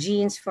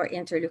genes for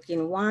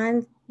interleukin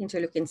 1,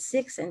 interleukin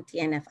 6, and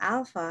TNF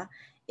alpha.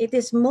 It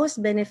is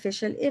most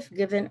beneficial if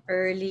given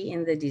early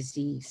in the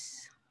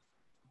disease.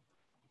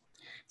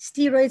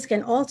 Steroids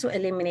can also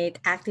eliminate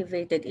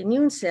activated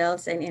immune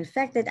cells and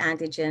infected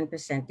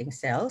antigen-presenting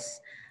cells,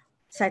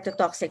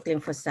 cytotoxic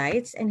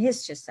lymphocytes, and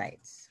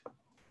histiocytes.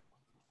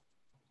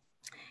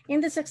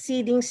 In the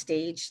succeeding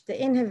stage, the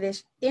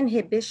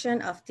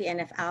inhibition of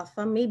TNF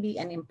alpha may be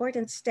an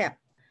important step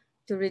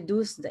to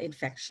reduce the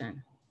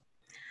infection.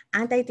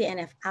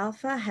 Anti-TNF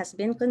alpha has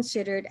been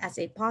considered as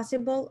a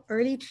possible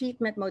early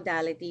treatment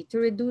modality to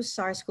reduce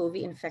SARS-CoV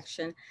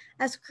infection,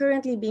 as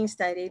currently being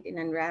studied in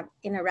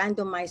a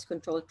randomized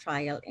controlled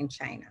trial in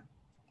China.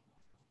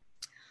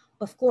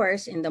 Of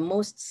course, in the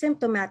most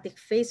symptomatic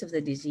phase of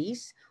the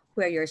disease,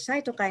 where your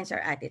cytokines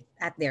are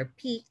at their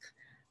peak,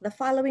 the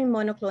following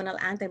monoclonal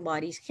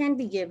antibodies can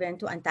be given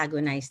to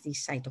antagonize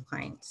these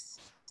cytokines.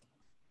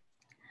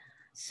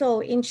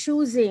 So in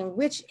choosing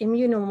which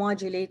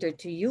immunomodulator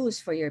to use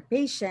for your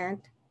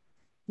patient,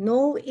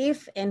 know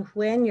if and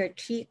when your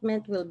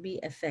treatment will be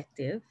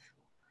effective,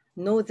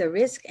 know the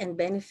risk and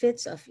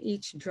benefits of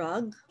each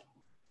drug,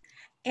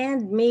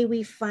 and may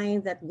we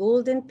find that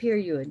golden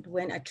period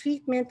when a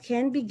treatment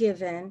can be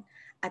given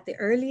at the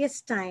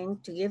earliest time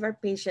to give our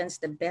patients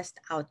the best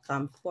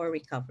outcome for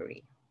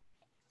recovery.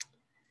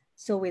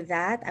 So with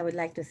that, I would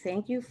like to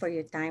thank you for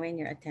your time and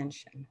your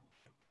attention.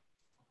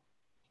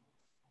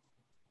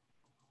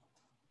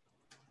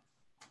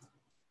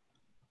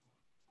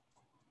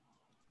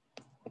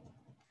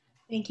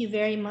 Thank you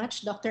very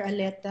much, Dr.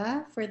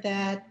 Aleta, for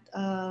that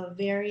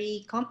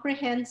very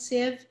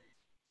comprehensive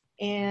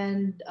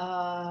and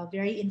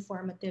very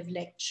informative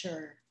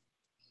lecture.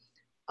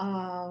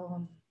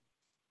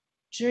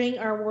 During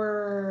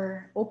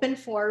our open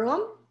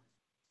forum,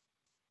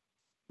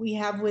 We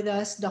have with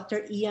us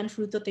Dr. Ian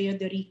Fruto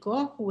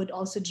Teodorico, who would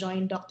also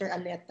join Dr.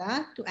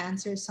 Aleta to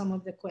answer some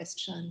of the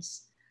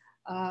questions.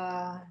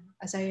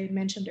 As I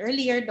mentioned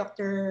earlier,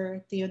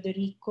 Dr.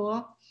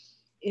 Teodorico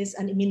is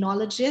an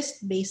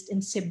immunologist based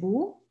in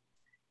Cebu,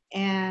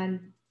 and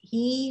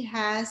he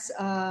has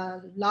a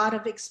lot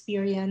of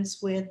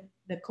experience with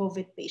the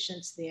COVID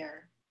patients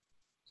there.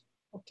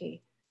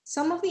 Okay.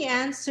 Some of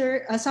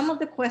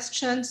the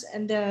questions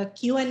and the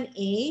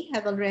Q&A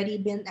have already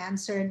been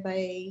answered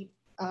by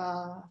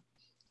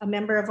a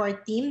member of our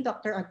team,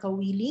 Dr.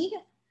 Akawili.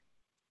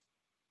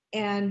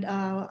 And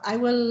I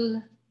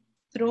will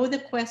field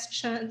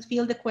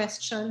the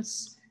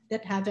questions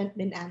that haven't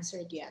been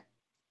answered yet.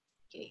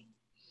 Okay.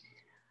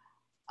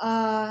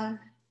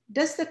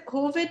 Does the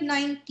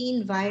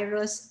COVID-19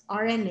 virus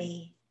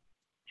RNA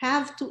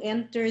have to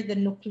enter the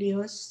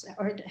nucleus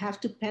or have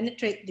to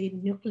penetrate the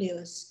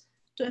nucleus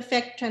to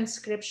affect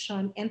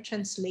transcription and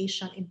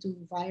translation into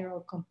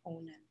viral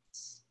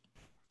components?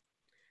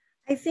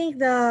 I think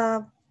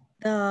the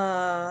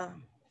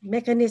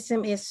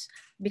mechanism is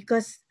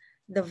because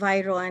the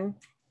viron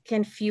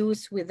can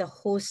fuse with the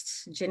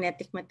host's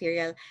genetic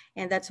material,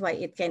 and that's why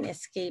it can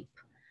escape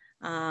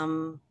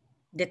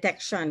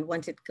detection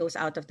once it goes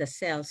out of the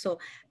cell. So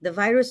the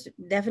virus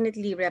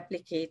definitely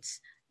replicates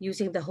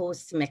using the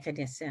host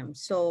mechanism.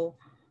 So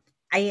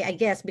I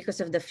guess because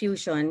of the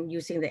fusion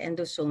using the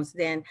endosomes,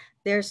 then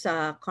there's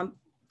a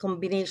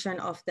combination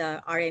of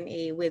the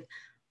RNA with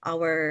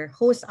our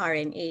host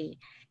RNA.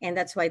 And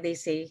that's why they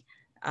say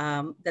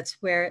that's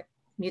where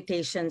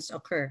mutations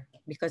occur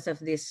because of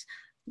this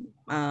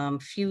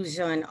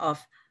fusion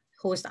of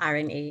host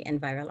RNA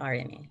and viral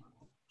RNA.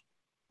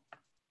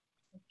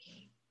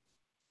 Okay.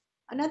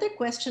 Another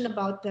question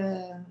about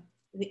the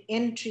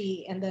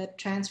entry and the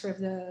transfer of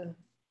the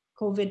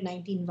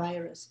COVID-19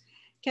 virus.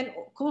 Can the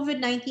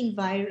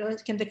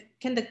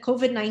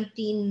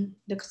COVID-19,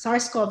 the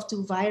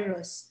SARS-CoV-2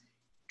 virus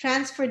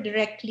transfer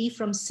directly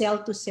from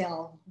cell to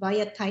cell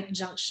via tight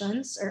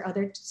junctions or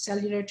other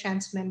cellular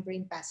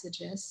transmembrane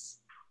passages?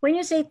 When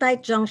you say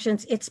tight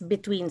junctions, it's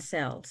between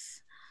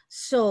cells.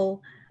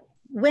 So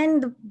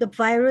when the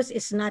virus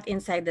is not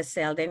inside the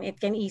cell, then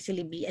it can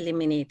easily be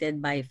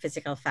eliminated by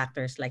physical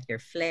factors like your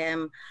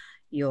phlegm,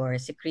 your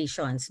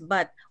secretions.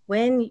 But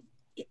when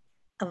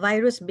a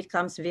virus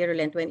becomes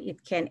virulent, when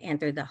it can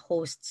enter the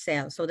host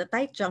cell. So the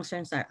tight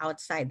junctions are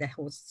outside the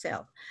host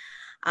cell.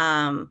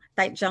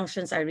 Tight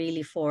junctions are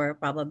really for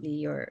probably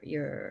your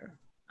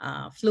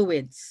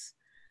fluids.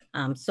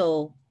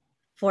 So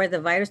for the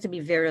virus to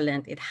be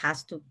virulent, it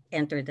has to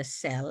enter the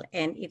cell,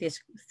 and it is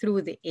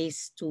through the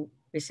ACE2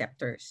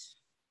 receptors.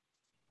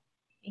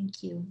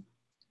 Thank you.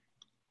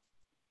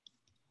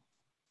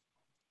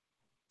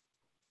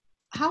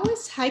 How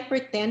is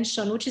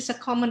hypertension, which is a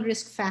common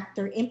risk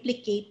factor,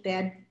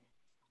 implicated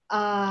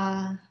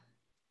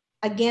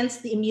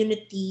against the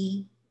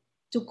immunity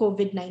to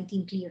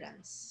COVID-19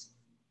 clearance?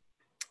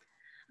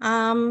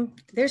 There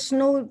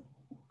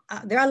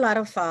are a lot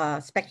of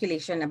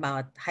speculation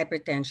about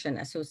hypertension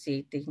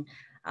associated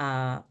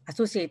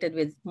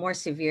with more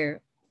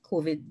severe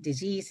COVID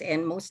disease,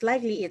 and most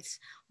likely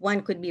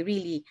one could be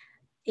really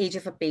age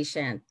of a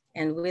patient.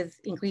 And with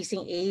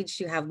increasing age,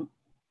 you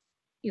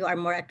are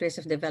more at risk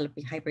of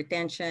developing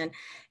hypertension.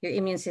 Your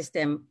immune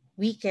system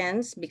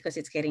weakens because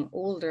it's getting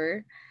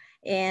older.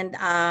 And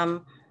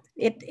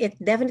it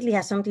definitely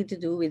has something to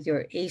do with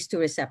your ACE2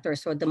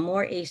 receptors. So the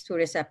more ACE2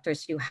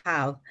 receptors you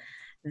have,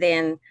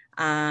 then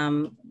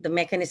the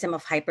mechanism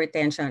of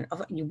hypertension,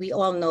 we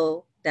all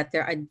know that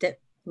there are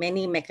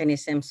many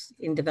mechanisms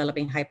in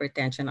developing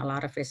hypertension, a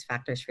lot of risk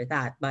factors for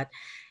that. But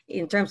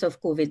in terms of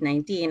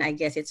COVID-19, I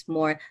guess it's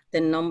more the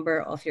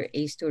number of your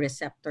ACE2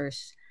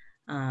 receptors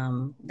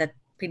that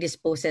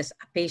predisposes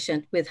a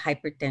patient with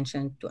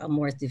hypertension to a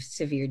more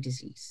severe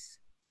disease.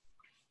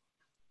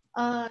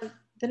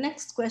 The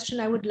next question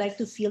I would like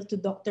to field to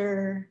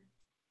Dr.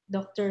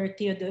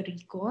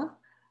 Teodorico.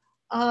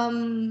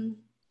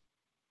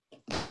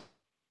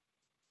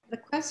 The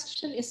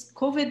question is,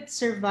 COVID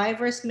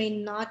survivors may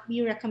not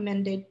be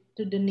recommended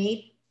to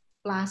donate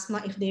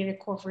plasma if they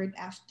recovered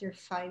after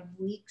 5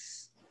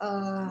 weeks.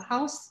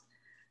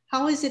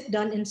 How is it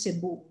done in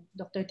Cebu,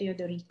 Dr.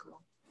 Teodorico?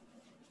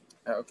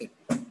 Okay.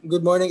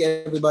 Good morning,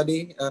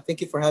 everybody.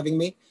 Thank you for having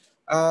me.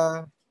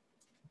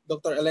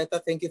 Dr. Aleta,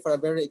 thank you for a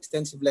very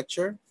extensive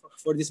lecture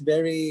for this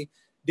very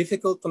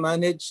difficult to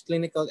manage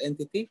clinical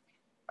entity.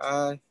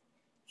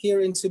 Here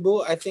in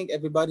Cebu, I think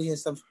everybody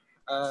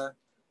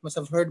must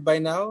have heard by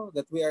now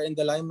that we are in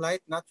the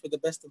limelight, not for the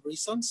best of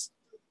reasons,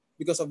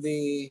 because of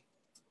the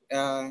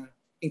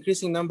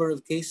increasing number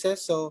of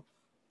cases. So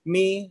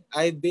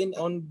I've been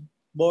on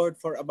board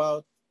for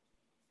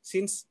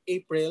since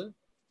April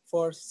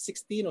for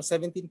 16 or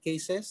 17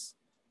 cases.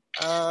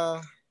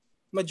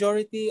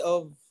 Majority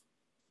of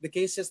the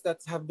cases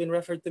that have been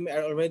referred to me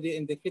are already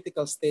in the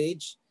critical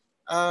stage.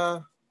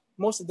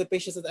 Most of the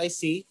patients that I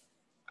see,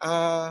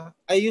 I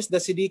use the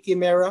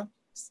Sidiki-Mera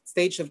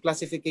stage of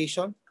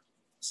classification.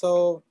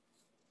 So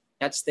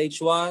that's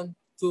stage 1,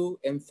 2,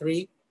 and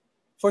 3.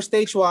 For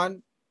stage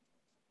 1,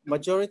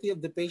 majority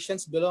of the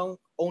patients belong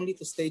only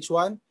to stage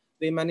 1.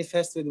 They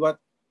manifest with what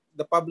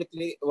the public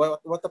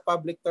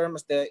term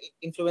as the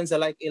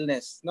influenza-like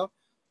illness. No,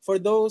 for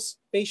those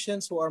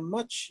patients who are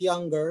much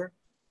younger,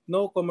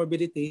 no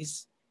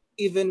comorbidities,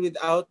 even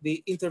without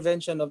the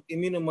intervention of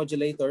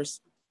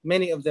immunomodulators,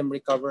 many of them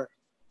recover.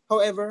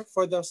 However,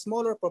 for the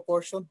smaller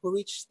proportion who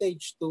reach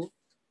stage 2,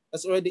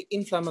 that's already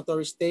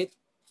inflammatory state,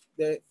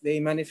 they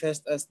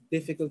manifest as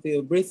difficulty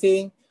of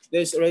breathing.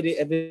 There's already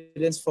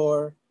evidence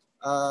for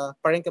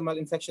parenchymal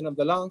infection of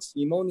the lungs,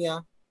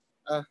 pneumonia.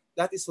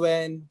 That is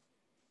when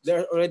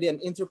there's already an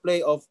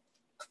interplay of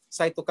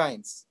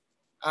cytokines.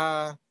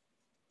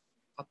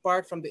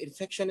 Apart from the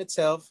infection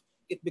itself,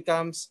 it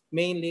becomes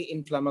mainly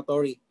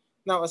inflammatory.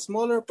 Now, a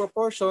smaller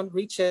proportion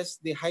reaches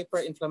the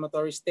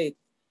hyperinflammatory state.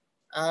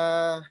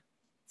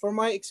 For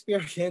my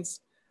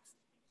experience,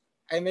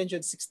 I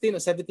mentioned 16 or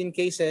 17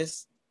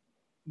 cases.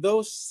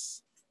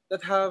 Those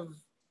that have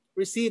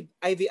received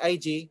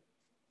IVIG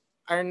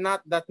are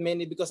not that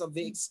many because of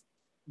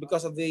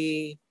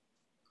the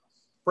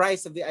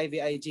price of the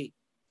IVIG.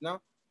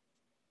 No,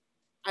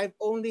 I've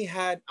only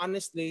had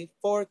honestly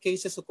 4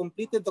 cases who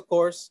completed the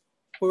course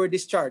who were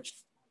discharged.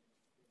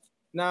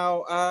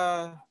 Now,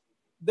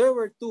 there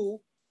were 2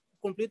 who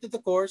completed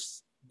the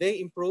course. They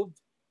improved.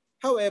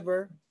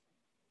 However,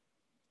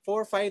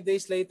 4 or 5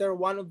 days later,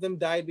 one of them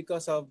died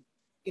because of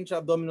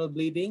intra-abdominal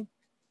bleeding.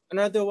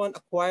 Another one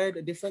acquired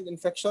a different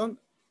infection,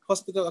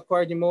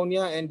 hospital-acquired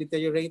pneumonia, and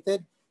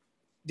deteriorated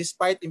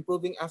despite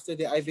improving after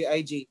the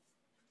IVIG.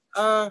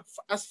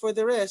 As for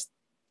the rest,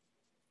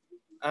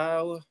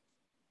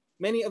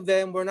 many of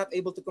them were not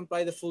able to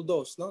comply the full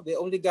dose. No, they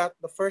only got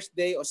the first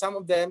day, or some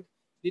of them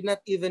did not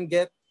even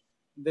get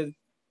the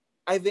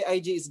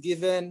IVIG is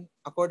given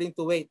according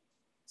to weight.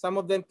 Some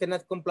of them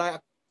cannot comply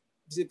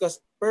because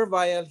per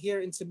vial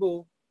here in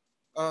Cebu,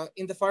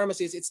 in the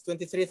pharmacies, it's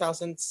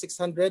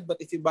 23,600, but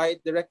if you buy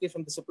it directly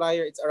from the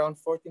supplier, it's around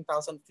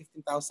 14,000,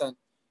 15,000.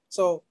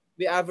 So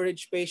the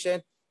average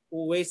patient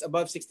who weighs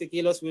above 60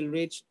 kilos will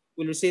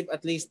receive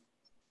at least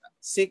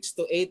 6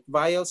 to 8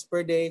 vials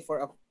per day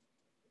for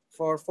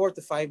 4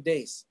 to 5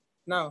 days.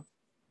 Now,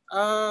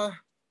 I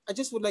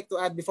just would like to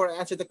add before I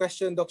answer the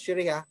question, Doc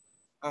Shiria,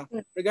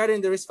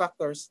 regarding the risk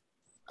factors.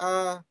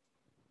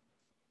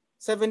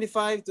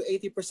 75 to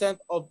 80%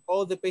 of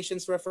all the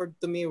patients referred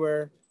to me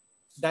were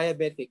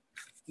diabetic.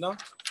 No,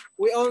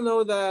 we all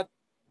know that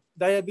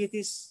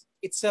diabetes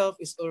itself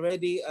is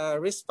already a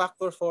risk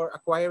factor for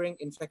acquiring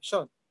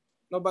infection.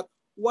 No, but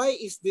why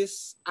is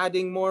this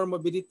adding more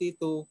morbidity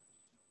to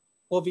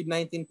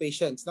COVID-19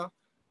 patients? No,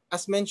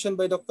 as mentioned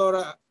by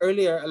Dr.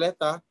 earlier,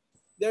 Aleta,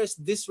 there's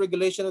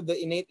dysregulation of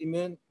the innate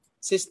immune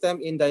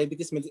system in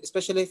diabetes,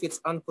 especially if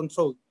it's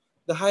uncontrolled.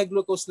 The high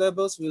glucose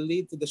levels will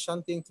lead to the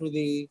shunting through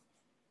the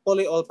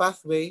polyol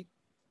pathway,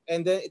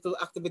 and then it will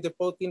activate the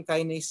protein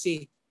kinase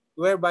C,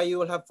 whereby you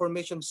will have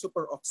formation of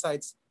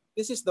superoxides.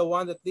 This is the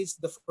one that leads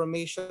to the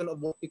formation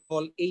of what we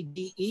call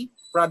AGE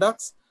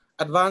products,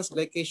 advanced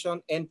glycation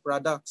end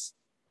products.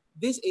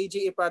 These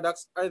AGE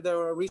products are the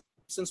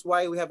reasons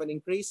why we have an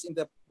increase in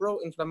the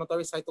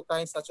pro-inflammatory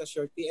cytokines such as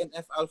your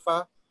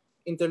TNF-alpha,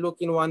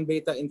 interleukin-1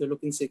 beta,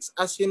 interleukin-6.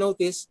 As you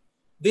notice,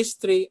 these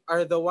 3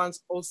 are the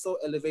ones also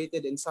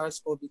elevated in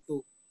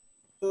SARS-CoV-2.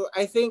 So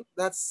I think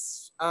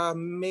that's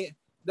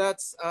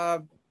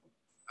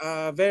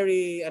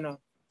very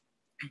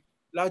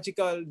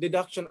logical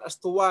deduction as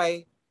to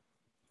why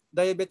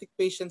diabetic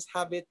patients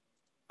have it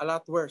a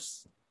lot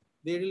worse.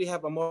 They really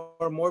have a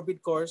more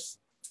morbid course,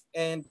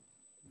 and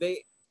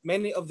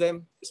many of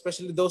them,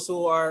 especially those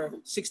who are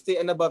 60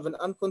 and above and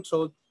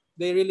uncontrolled,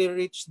 they really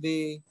reach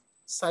the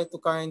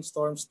cytokine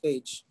storm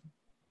stage.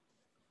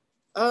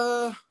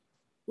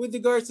 With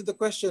regards to the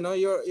question,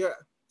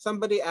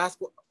 somebody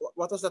asked,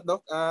 what was that,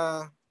 Doc?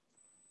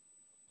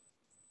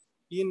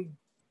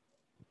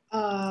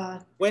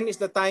 When is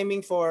the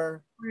timing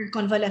for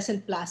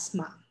convalescent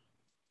plasma?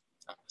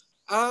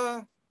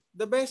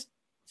 The best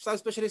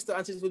subspecialist to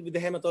answer would be the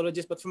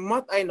hematologist, but from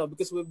what I know,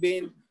 because we've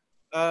been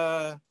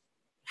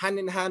hand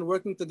in hand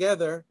working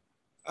together,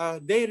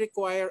 they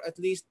require at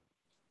least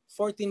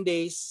 14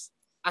 days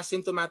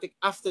asymptomatic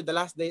after the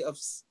last day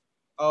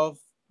of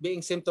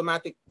being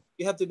symptomatic.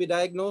 You have to be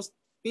diagnosed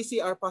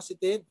PCR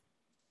positive,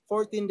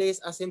 14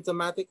 days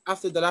asymptomatic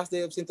after the last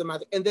day of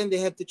symptomatic, and then they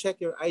have to check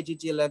your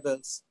IgG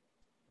levels.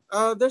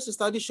 There's a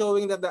study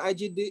showing that the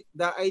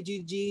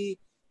IgG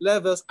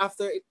levels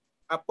after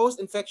a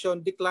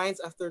post-infection declines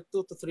after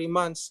 2 to 3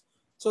 months.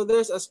 So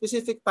there's a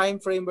specific time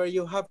frame where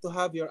you have to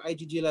have your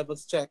IgG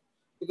levels checked,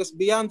 because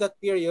beyond that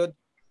period,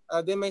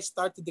 they may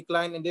start to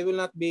decline and they will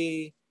not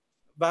be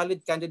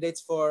valid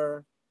candidates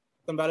for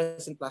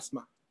convalescent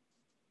plasma.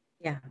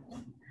 Yeah.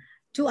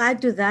 To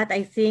add to that,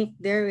 I think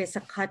there is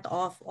a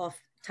cutoff of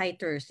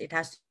titers. It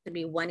has to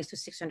be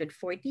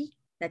 1:640.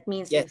 That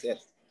means yes.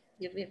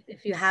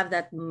 If you have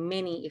that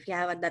many, if you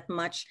have that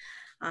much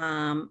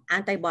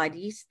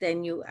antibodies,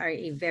 then you are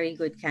a very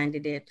good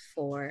candidate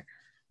for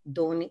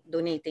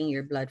donating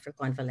your blood for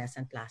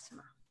convalescent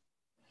plasma.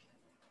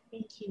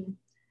 Thank you.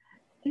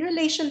 In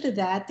relation to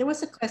that, there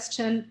was a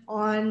question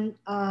on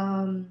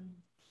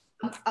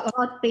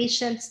about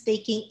patients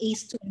taking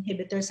ACE2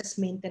 inhibitors as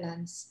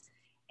maintenance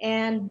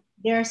and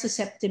their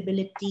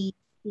susceptibility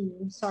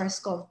to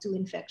SARS-CoV-2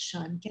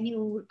 infection. Can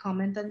you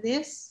comment on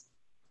this?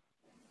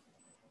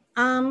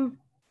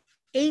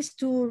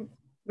 ACE2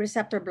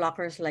 receptor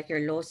blockers like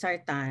your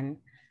losartan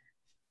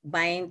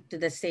bind to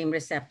the same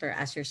receptor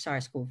as your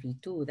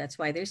SARS-CoV-2. That's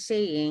why they're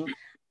saying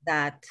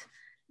that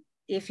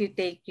if you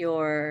take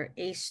your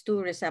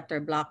ACE2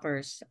 receptor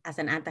blockers as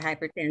an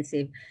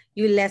antihypertensive,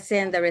 you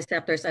lessen the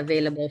receptors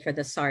available for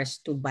the SARS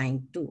to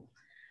bind to.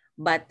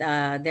 But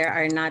there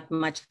are not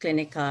much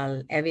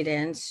clinical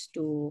evidence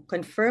to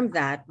confirm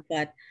that.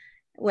 But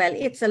well,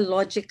 it's a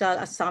logical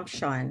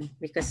assumption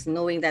because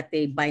knowing that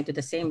they bind to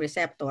the same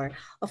receptor,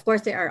 of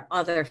course, there are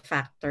other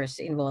factors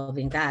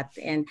involving that.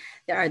 And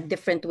there are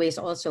different ways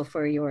also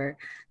for your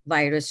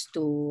virus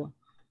to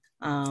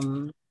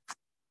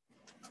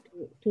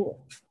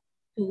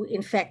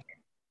infect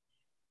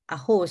a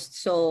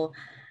host. So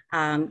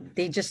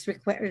they're just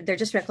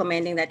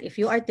recommending that if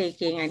you are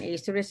taking an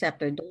ACE2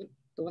 receptor, don't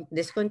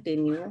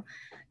discontinue,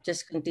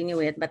 just continue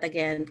it. But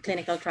again,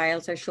 clinical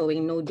trials are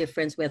showing no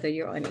difference whether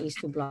you're on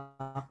ACE2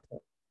 block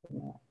or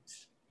not.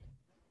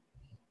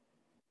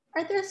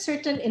 Are there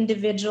certain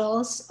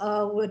individuals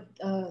or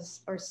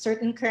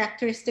certain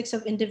characteristics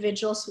of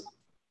individuals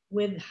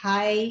with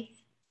high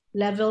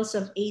levels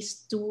of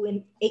ACE2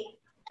 and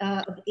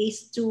of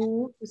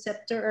ACE2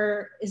 receptor,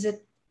 or is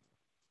it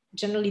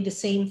generally the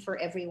same for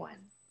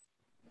everyone?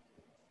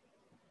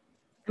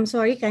 I'm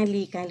sorry,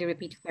 kindly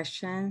repeat the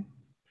question.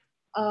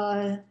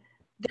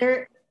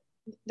 The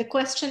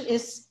question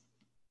is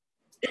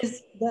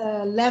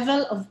the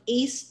level of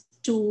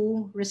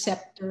ACE2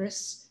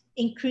 receptors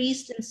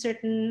increased in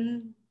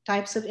certain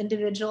types of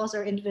individuals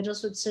or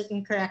individuals with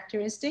certain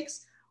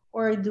characteristics,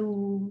 or are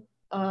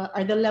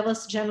the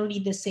levels generally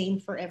the same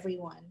for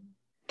everyone?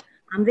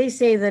 They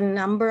say the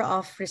number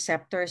of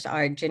receptors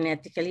are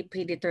genetically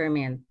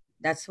predetermined.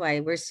 That's why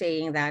we're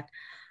saying that,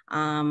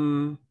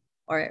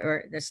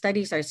 or the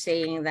studies are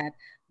saying that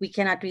we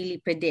cannot really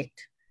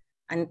predict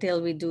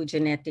until we do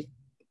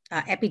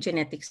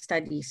epigenetic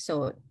studies.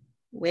 So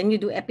when you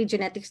do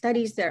epigenetic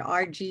studies, there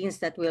are genes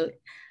that will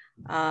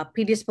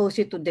predispose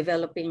you to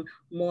developing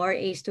more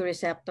ACE2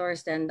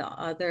 receptors than the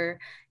other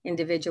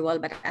individual.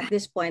 But at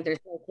this point,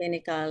 there's no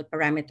clinical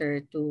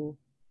parameter to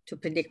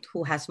predict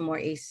who has more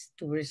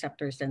ACE2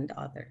 receptors than the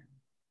other.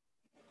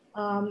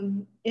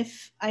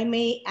 If I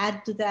may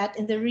add to that,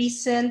 in the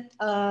recent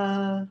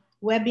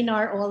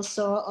webinar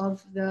also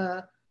of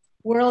the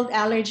World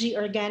Allergy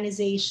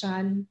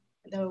Organization,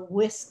 the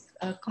WISC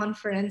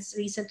conference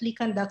recently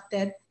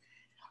conducted,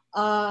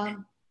 there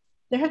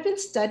have been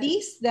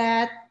studies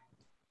that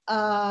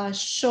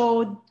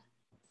showed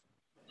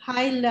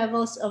high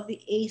levels of the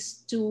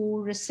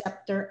ACE2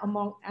 receptor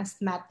among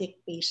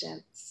asthmatic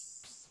patients.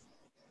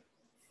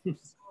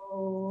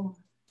 So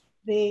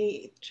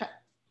they're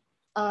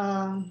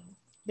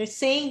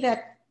saying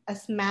that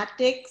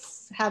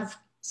asthmatics have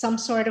some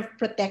sort of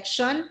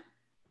protection,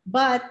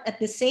 but at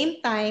the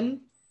same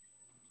time,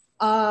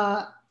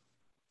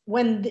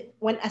 when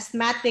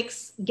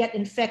asthmatics get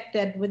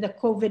infected with the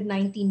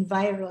COVID-19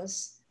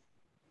 virus,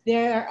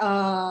 their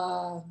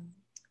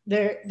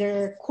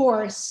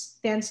course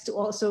tends to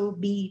also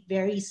be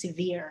very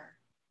severe.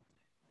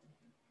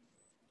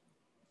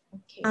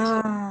 Okay.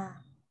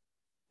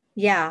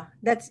 Yeah,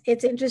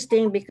 it's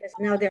interesting because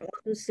now they're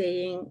also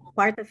saying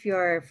part of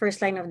your first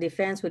line of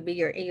defense would be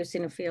your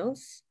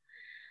eosinophils.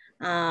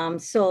 And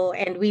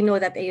we know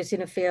that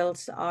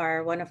eosinophils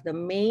are one of the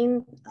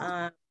main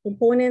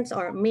components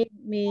or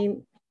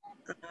main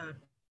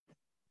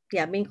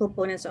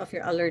components of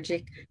your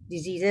allergic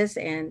diseases,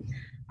 and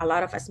a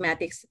lot of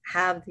asthmatics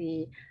have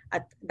the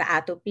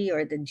atopy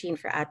or the gene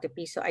for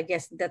atopy. So I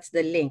guess that's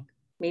the link.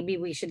 Maybe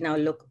we should now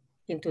look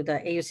into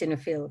the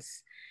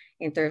eosinophils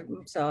in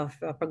terms of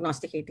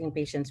prognosticating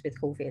patients with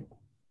COVID.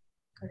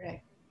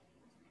 Correct.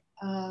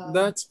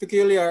 That's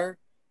peculiar.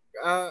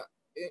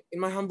 In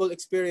my humble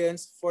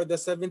experience, for the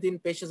 17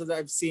 patients that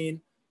I've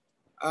seen,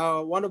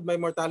 one of my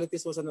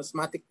mortalities was an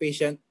asthmatic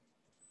patient.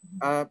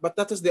 But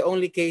that was the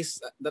only case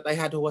that I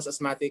had who was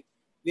asthmatic.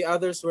 The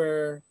others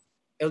were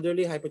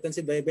elderly,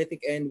 hypertensive,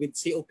 diabetic, and with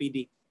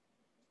COPD.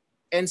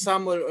 And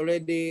some were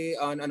already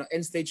on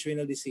end-stage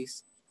renal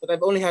disease. But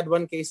I've only had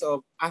one case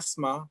of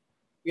asthma.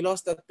 We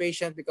lost that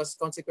patient because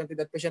consequently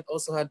that patient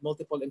also had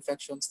multiple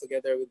infections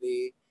together with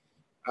the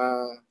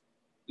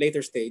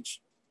later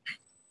stage.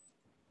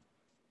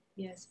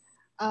 Yes.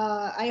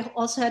 I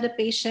also had a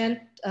patient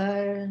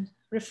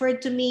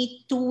referred to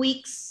me 2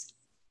 weeks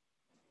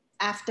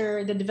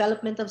after the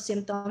development of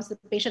symptoms. The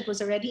patient was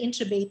already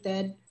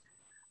intubated.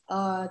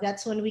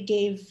 That's when we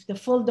gave the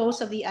full dose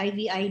of the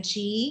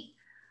IVIG.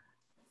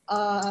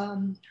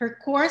 Her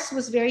course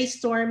was very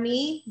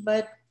stormy,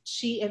 but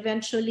she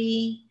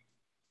eventually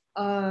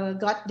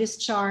got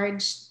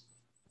discharged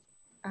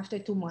after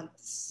 2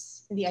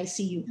 months in the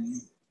ICU.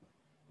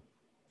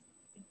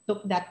 It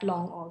took that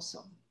long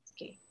also.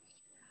 Okay.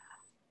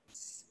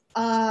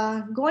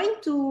 Going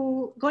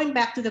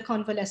back to the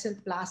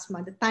convalescent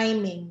plasma, the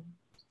timing.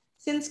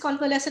 Since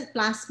convalescent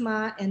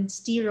plasma and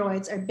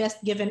steroids are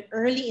best given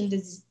early in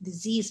the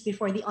disease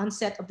before the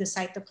onset of the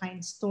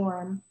cytokine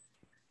storm,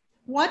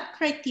 what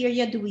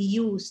criteria do we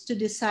use to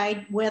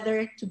decide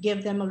whether to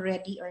give them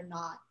already or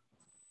not?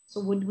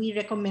 So would we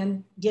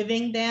recommend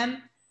giving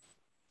them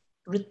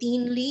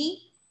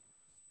routinely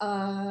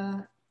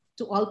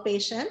to all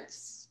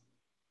patients?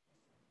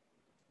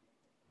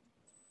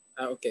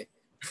 Okay.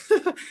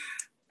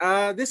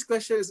 This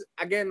question is,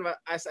 again,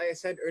 as I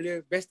said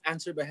earlier, best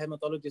answered by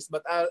hematologists,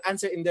 but I'll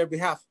answer in their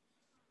behalf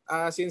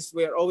since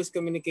we're always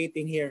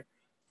communicating here.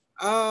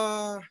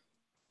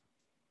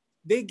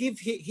 They give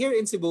here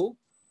in Cebu,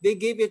 they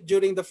gave it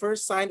during the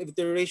first sign of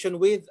deterioration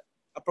with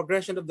a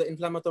progression of the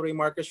inflammatory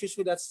markers.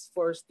 Usually that's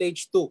for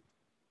stage 2.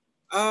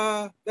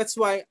 That's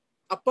why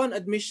upon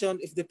admission,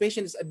 if the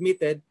patient is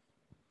admitted,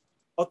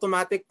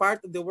 automatic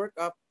part of the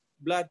workup,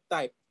 blood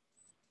type,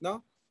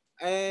 no?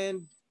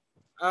 And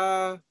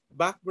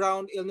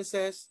background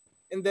illnesses,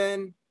 and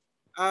then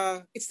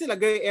it's still a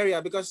gray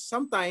area because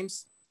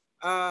sometimes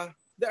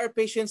there are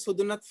patients who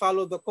do not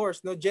follow the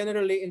course. No,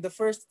 generally in the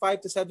first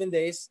 5 to 7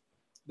 days,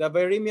 the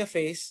viremia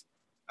phase,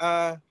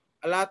 a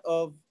lot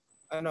of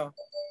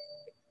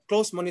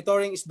close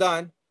monitoring is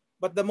done.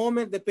 But the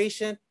moment the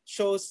patient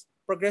shows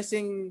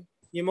progressing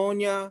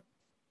pneumonia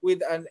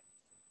with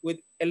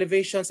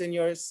elevations in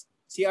your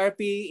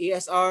CRP,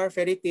 ESR,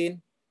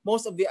 ferritin,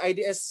 most of the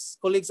IDS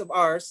colleagues of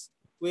ours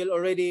will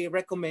already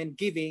recommend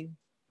giving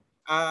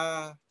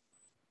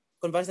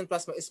convalescent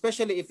plasma,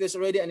 especially if there's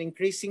already an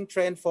increasing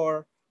trend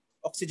for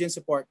oxygen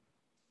support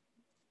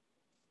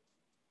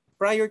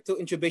prior to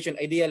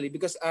intubation, ideally,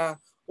 because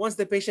once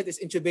the patient is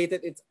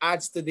intubated, it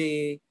adds to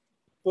the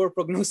poor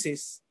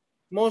prognosis.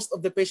 Most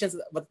of the patients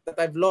that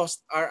I've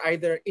lost are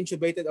either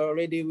intubated or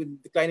already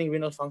with declining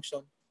renal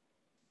function.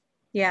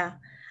 Yeah,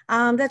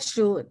 that's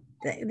true.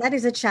 That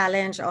is a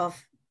challenge of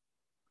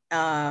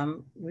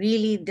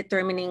really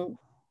determining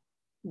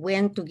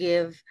when to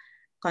give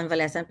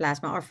convalescent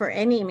plasma, or for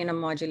any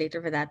immunomodulator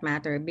for that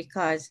matter,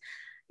 because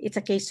it's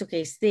a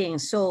case-to-case thing.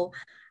 So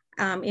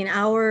in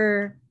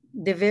our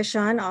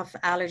division of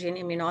allergy and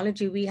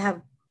immunology, we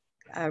have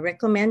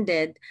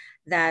recommended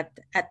that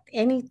at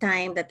any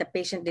time that the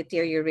patient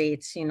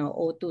deteriorates,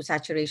 O2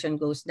 saturation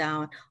goes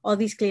down, all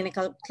these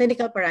clinical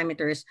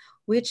parameters,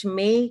 which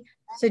may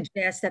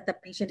suggest that the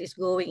patient is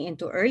going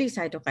into early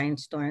cytokine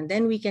storm,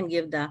 then we can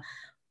give the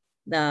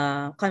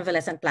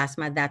convalescent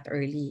plasma that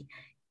early.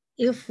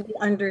 If we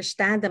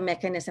understand the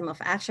mechanism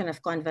of action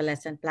of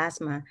convalescent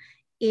plasma,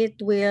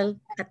 it will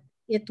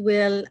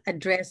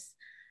address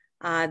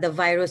the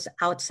virus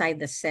outside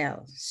the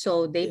cell.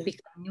 So they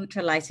become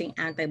neutralizing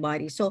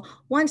antibodies. So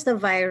once the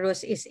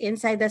virus is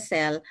inside the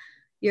cell,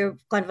 your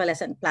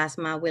convalescent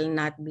plasma will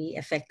not be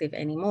effective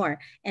anymore.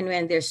 And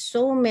when there's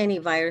so many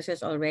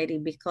viruses already,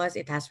 because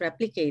it has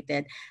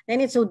replicated,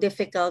 then it's so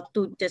difficult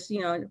to just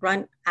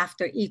run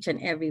after each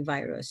and every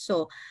virus.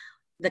 So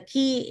the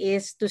key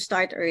is to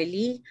start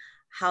early.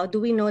 How do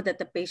we know that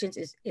the patient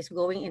is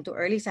going into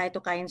early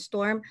cytokine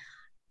storm?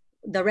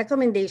 The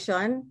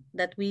recommendation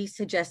that we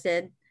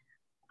suggested,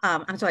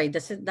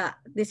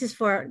 this is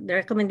for the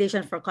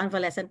recommendation for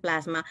convalescent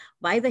plasma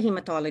by the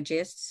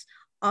hematologists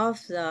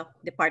of the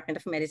Department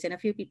of Medicine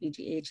of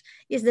UPPGH,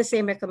 is the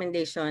same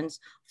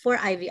recommendations for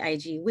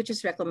IVIG, which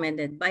is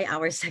recommended by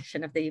our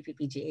section of the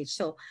UPPGH.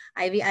 So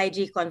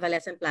IVIG,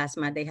 convalescent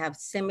plasma, they have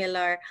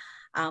similar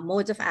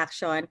modes of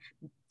action.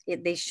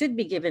 They should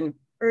be given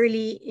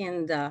early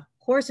in the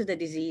course of the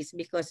disease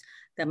because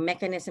the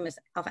mechanism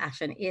of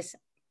action is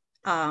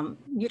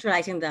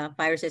neutralizing the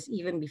viruses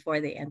even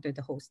before they enter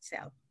the host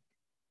cell.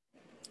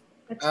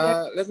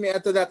 Let me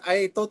add to that.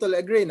 I totally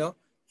agree. No,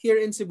 here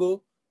in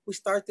Cebu, we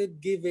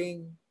started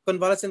giving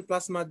convalescent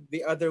plasma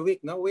the other week.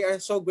 No, we are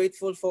so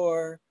grateful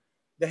for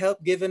the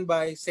help given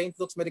by St.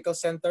 Luke's Medical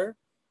Center.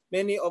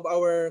 Many of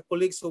our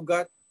colleagues who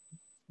got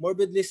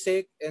morbidly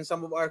sick and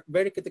some of our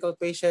very critical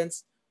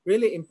patients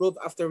really improved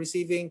after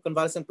receiving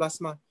convalescent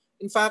plasma.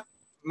 In fact,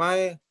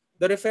 the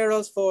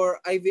referrals for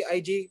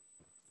IVIG,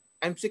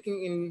 I'm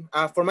speaking in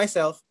for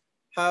myself,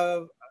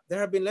 there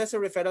have been lesser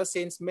referrals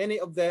since many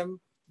of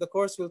them, the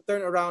course will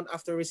turn around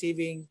after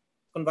receiving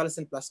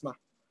convalescent plasma.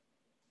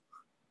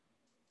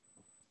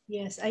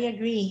 Yes, I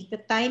agree.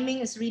 The timing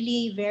is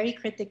really very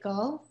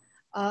critical.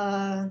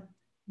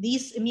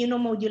 These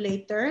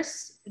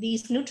immunomodulators,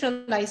 these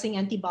neutralizing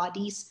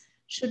antibodies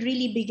should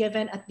really be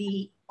given at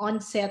the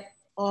onset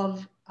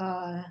of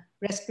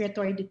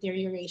respiratory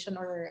deterioration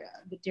or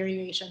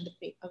deterioration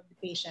of the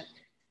patient.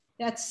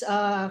 That's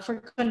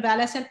for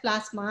convalescent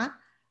plasma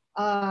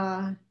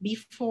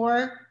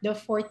before the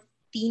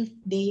 14th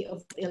day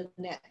of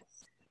illness.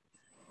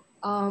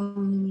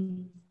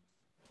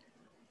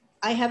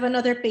 I have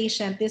another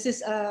patient. This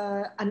is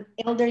an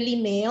elderly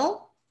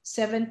male,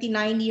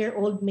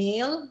 79-year-old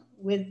male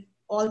with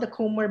all the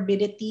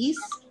comorbidities.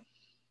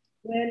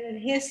 When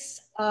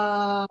his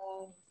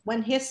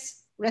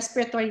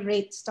respiratory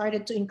rate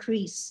started to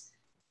increase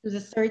to the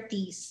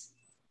 30s,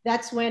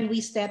 that's when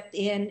we stepped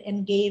in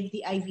and gave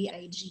the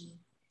IVIG.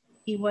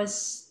 He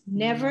was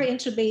never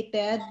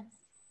intubated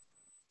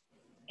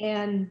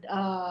and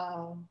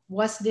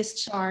was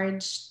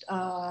discharged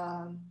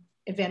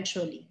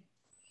eventually.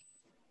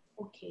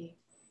 Okay.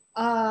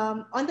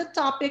 On the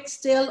topic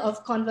still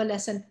of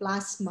convalescent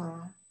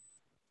plasma,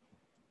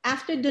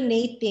 after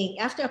donating,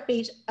 after a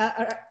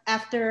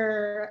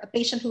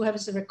patient who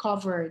has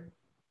recovered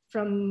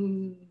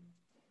from,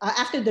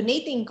 after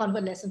donating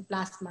convalescent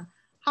plasma,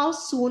 how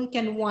soon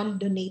can one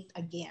donate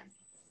again?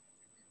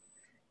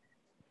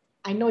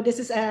 I know this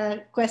is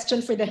a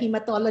question for the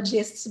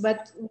hematologists,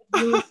 but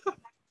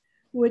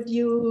would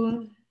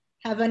you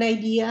have an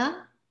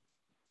idea?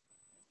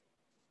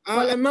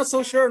 I'm not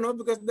so sure, no,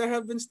 because there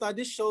have been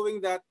studies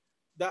showing that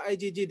the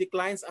IgG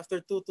declines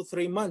after 2 to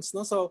 3 months,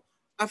 no. So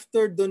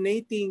after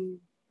donating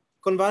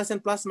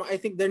convalescent plasma, I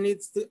think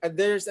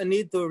there's a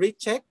need to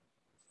recheck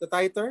the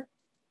titer,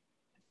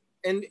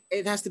 and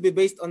it has to be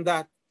based on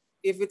that.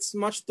 If it's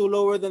much too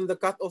lower than the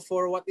cutoff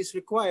for what is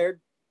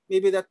required,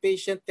 maybe that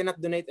patient cannot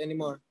donate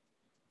anymore.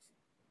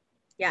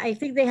 Yeah, I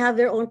think they have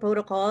their own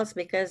protocols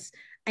because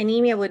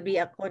anemia would be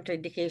a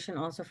contraindication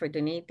also for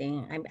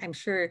donating. I'm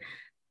sure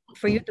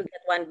for you to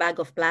get 1 bag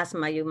of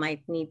plasma, you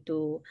might need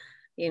to,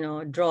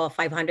 draw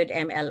 500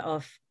 ml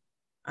of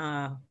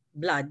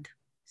blood.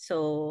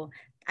 So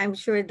I'm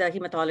sure the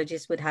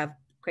hematologists would have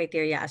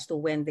criteria as to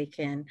when they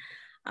can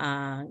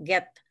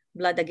get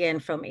blood again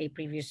from a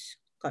previous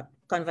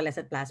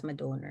convalescent plasma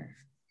donor.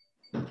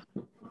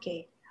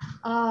 Okay.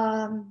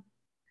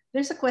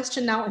 There's a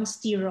question now on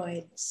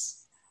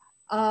steroids.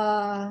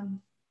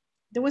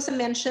 There was a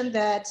mention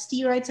that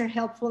steroids are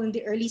helpful in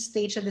the early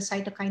stage of the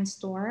cytokine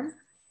storm.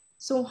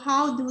 So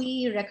how do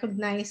we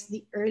recognize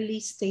the early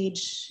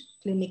stage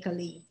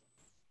clinically?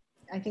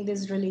 I think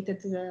this is related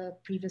to the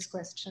previous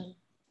question.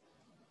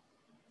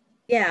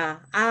 Yeah.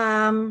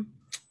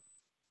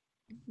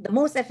 The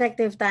most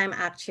effective time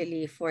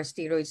actually for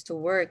steroids to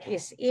work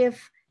is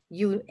if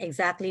you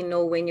exactly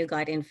know when you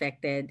got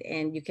infected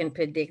and you can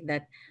predict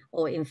that,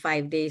 oh, in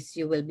 5 days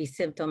you will be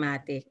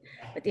symptomatic.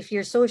 But if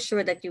you're so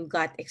sure that you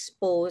got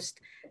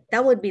exposed,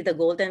 that would be the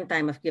golden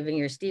time of giving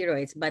your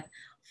steroids. But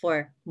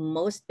for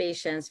most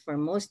patients, for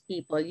most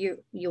people,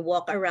 you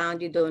walk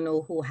around, you don't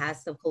know who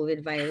has the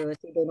COVID virus,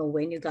 you don't know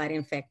when you got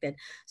infected.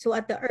 So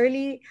at the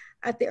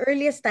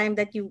earliest time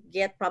that you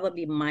get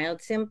probably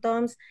mild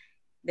symptoms,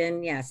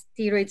 then yes,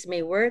 steroids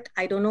may work.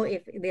 I don't know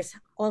if this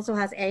also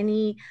has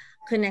any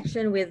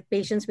connection with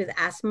patients with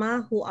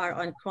asthma who are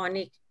on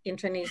chronic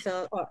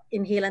intranasal or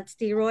inhalant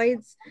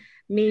steroids.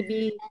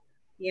 Maybe,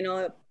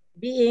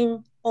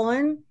 being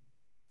on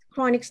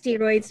chronic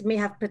steroids may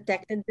have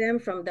protected them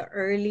from the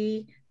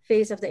early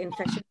phase of the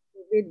infection of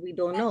COVID. We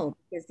don't know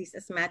because these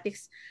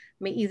asthmatics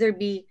may either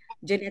be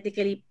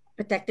genetically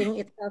protecting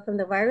itself from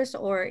the virus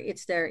or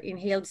it's their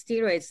inhaled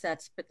steroids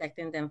that's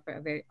protecting them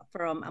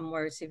from a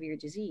more severe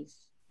disease.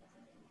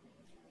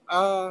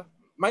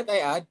 Might I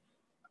add,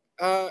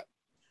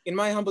 in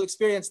my humble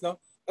experience, no,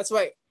 that's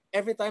why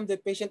every time the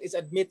patient is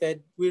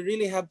admitted, we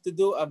really have to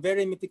do a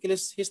very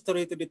meticulous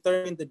history to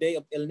determine the day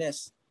of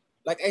illness.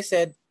 Like I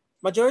said,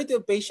 majority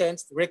of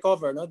patients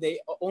recover, no, they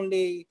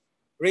only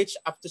reach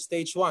up to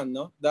stage 1,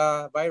 no,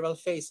 the viral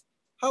phase.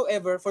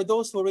 However, for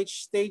those who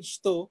reach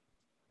stage 2,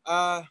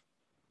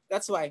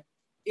 that's why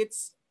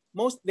it's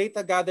most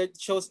data gathered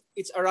shows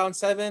it's around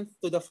 7th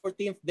to the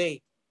 14th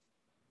day.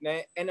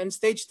 And on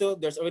stage 2,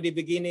 there's already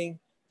beginning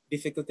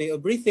difficulty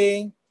of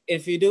breathing.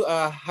 If you do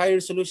a high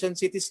resolution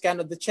CT scan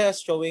of the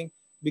chest showing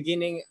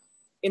beginning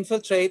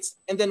infiltrates,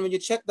 and then when you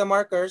check the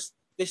markers,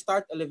 they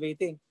start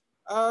elevating.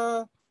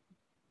 The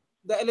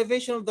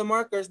elevation of the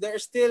markers, there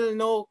is still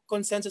no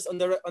consensus on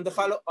the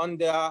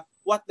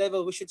what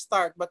level we should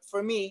start. But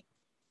for me,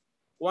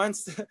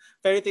 once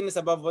ferritin is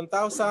above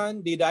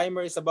 1,000, the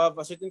dimer is above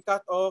a certain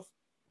cutoff,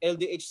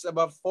 LDH is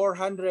above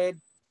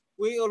 400,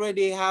 we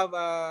already have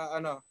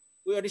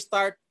we already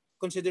start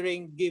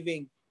considering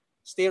giving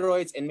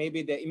steroids and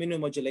maybe the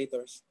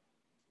immunomodulators.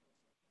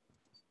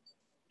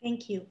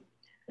 Thank you.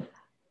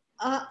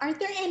 Are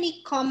there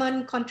any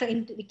common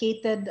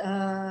contraindicated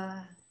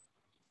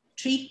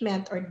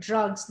treatment or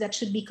drugs that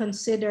should be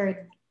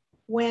considered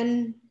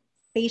when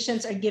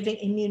patients are giving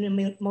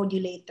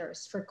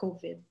immunomodulators for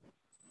COVID?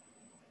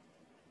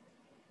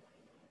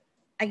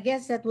 I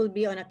guess that will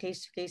be on a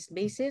case-to-case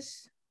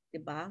basis,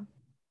 diba?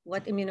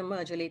 What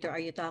immunomodulator are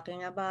you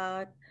talking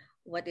about?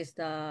 What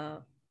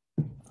are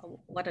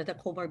the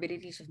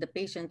comorbidities of the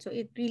patient? So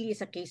it really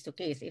is a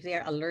case-to-case. If they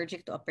are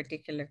allergic to a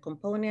particular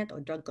component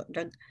or drug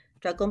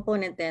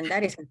component, then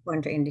that is a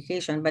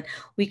contraindication. But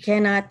we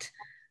cannot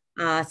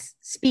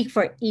speak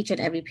for each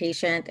and every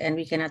patient, and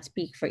we cannot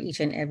speak for each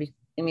and every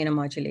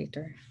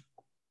immunomodulator.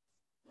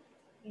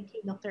 Thank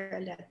you, Dr.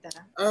 Aleta.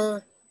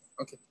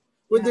 Okay.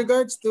 With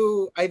regards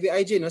to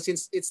IVIG,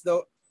 since it's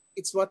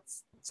what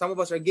some of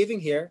us are giving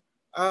here,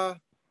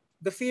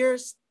 the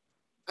fears,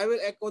 I will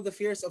echo the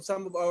fears of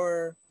some of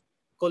our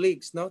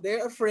colleagues. No,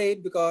 they're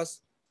afraid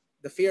because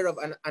the fear of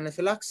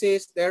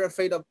anaphylaxis, they're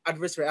afraid of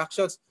adverse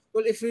reactions.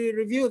 Well, if we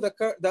review the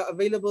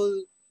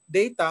available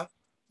data,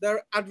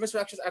 their adverse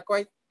reactions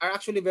are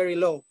actually very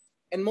low,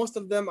 and most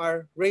of them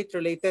are rate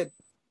related.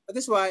 That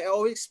is why I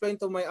always explain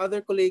to my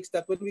other colleagues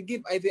that when we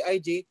give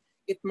IVIG,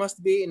 it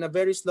must be in a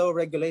very slow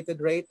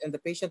regulated rate and the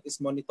patient is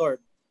monitored.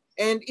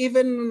 And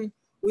even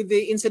with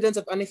the incidence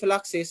of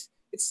anaphylaxis,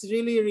 it's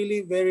really,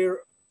 really very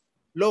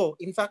low.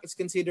 In fact, it's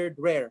considered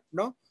rare,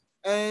 no?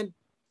 And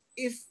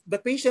if the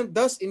patient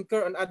does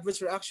incur an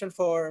adverse reaction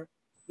for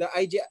the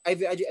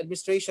IVIG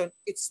administration,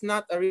 it's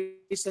not a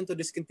reason to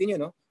discontinue,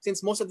 no?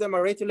 Since most of them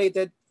are rate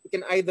related, you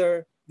can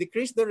either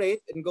decrease the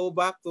rate and go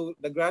back to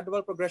the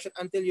gradual progression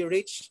until you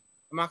reach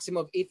a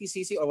maximum of 80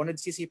 cc or 100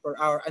 cc per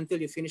hour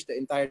until you finish the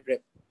entire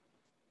drip.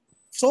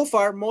 So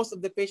far, most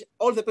of the patients,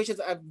 all the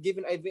patients I've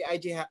given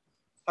IVIG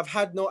have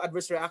had no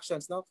adverse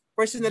reactions. No,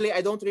 personally,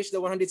 I don't reach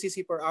the 100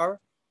 cc per hour,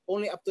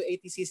 only up to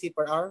 80 cc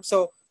per hour.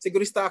 So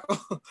sigurista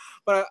ako,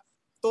 para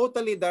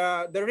totally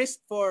the risk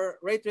for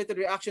rate-related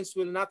reactions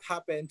will not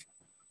happen.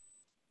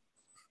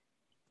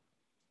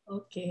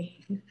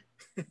 Okay.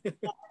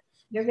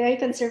 You're very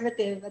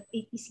conservative at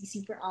 80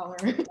 cc per hour.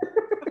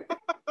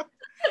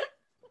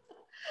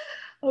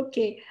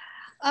 Okay.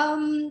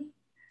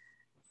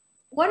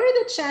 What are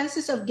the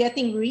chances of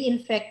getting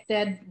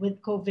reinfected with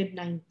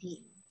COVID-19?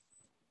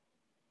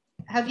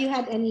 Have you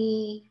had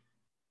any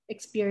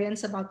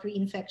experience about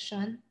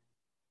reinfection?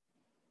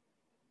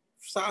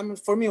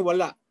 For me,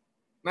 wala.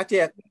 Not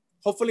yet.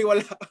 Hopefully,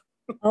 wala.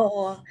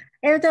 Oh,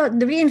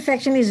 the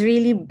reinfection is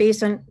really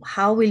based on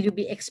how will you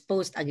be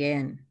exposed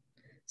again.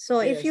 So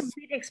if you've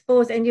been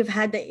exposed and you've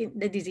had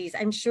the disease,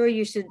 I'm sure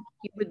you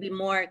would be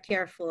more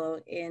careful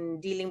in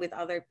dealing with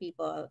other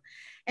people.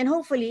 And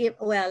hopefully,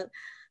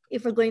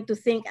 if we're going to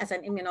think as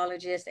an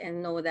immunologist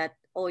and know that,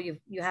 oh, you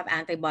have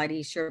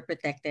antibodies, you're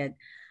protected.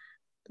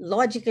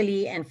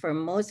 Logically, and for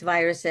most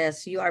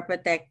viruses, you are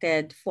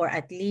protected for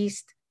at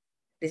least,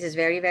 this is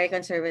very, very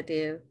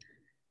conservative,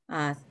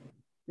 9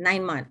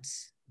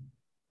 months.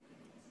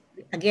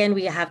 Again,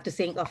 we have to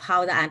think of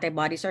how the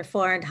antibodies are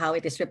formed, how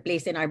it is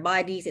replaced in our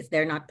bodies.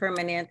 They're not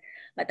permanent.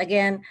 But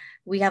again,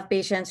 we have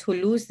patients who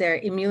lose their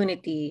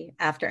immunity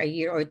after a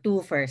year or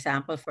two, for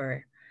example,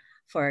 for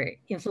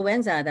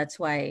influenza. That's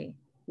why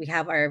we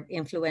have our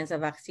influenza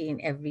vaccine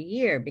every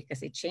year,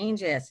 because it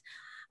changes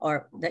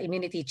or the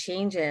immunity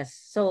changes.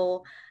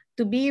 So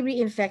to be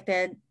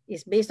reinfected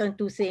is based on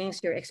two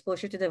things: your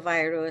exposure to the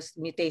virus,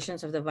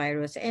 mutations of the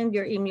virus, and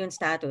your immune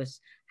status.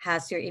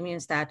 Has your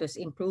immune status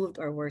improved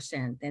or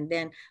worsened? And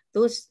then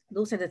those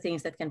are the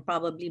things that can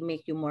probably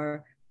make you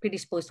more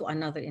predisposed to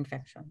another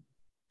infection.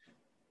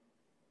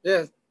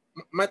 Yes,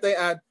 might I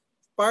add,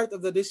 part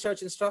of the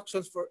discharge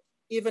instructions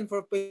even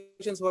for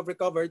patients who have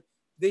recovered,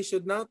 they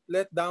should not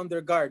let down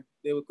their guard.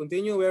 They will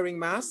continue wearing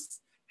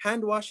masks,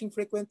 hand washing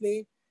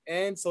frequently,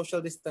 and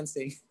social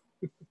distancing.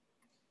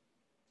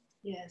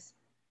 Yes.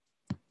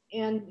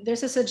 And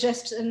there's a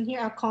suggestion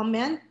here, a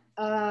comment.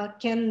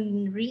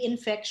 Can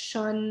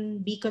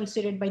reinfection be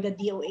considered by the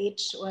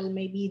DOH? Well,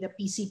 maybe the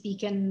PCP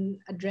can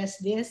address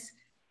this.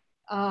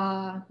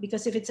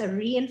 Because if it's a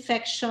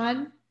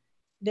reinfection,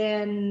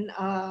 then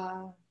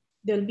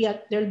there'll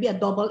be a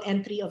double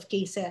entry of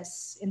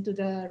cases into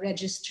the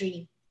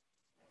registry.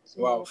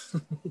 So wow.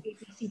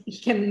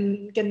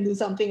 PCP can do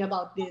something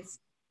about this.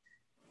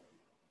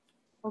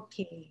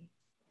 Okay.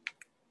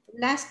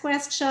 Last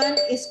question,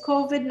 is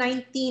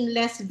COVID-19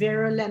 less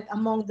virulent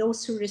among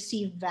those who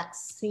receive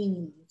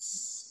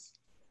vaccines?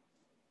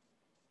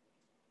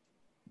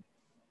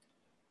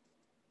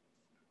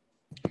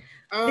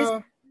 Go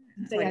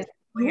ahead.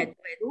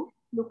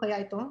 Kaya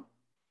ito?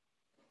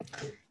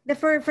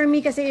 For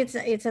me, kasi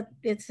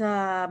it's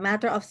a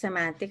matter of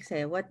semantics.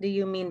 What do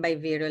you mean by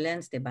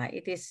virulence, diba?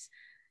 It is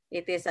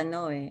it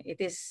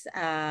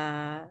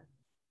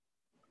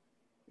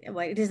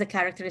is the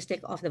characteristic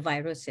of the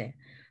virus.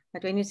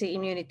 But when you say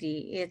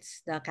immunity,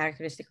 it's the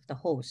characteristic of the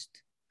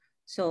host.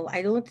 So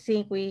I don't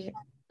think the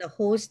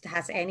host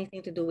has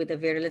anything to do with the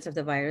virulence of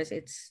the virus.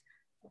 It's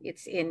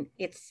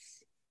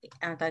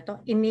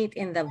innate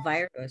in the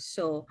virus.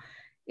 So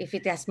if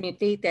it has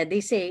mutated,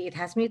 they say it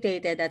has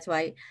mutated. That's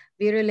why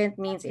virulent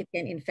means it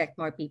can infect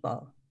more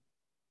people.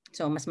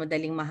 So mas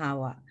madaling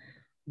mahawa.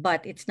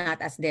 But it's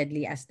not as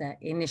deadly as the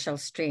initial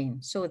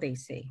strain, so they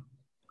say.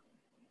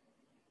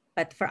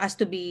 But for us,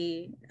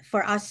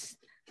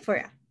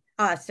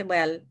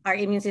 well, our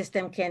immune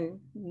system can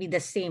be the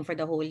same for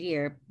the whole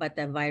year, but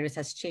the virus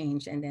has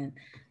changed. And then,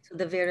 so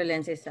the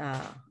virulence is a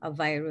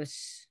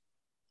virus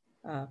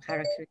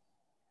character.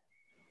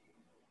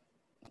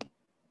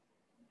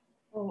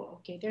 Oh,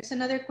 okay. There's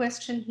another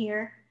question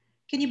here.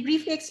 Can you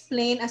briefly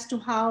explain as to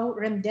how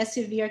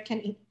remdesivir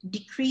can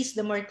decrease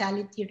the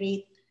mortality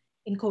rate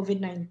in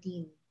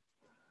COVID-19?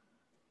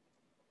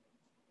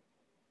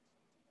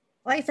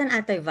 Well, it's an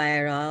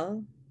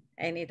antiviral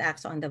and it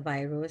acts on the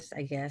virus,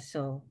 I guess.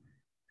 So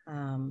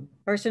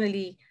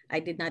personally, I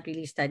did not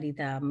really study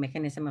the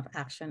mechanism of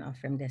action of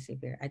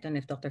remdesivir. I don't know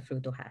if Dr.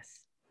 Fruto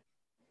has.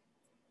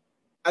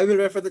 I will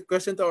refer the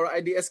question to our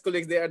IDS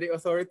colleagues. They are the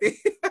authority.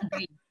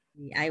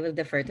 I will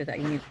defer to the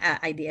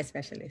IDS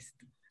specialist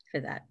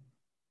for that.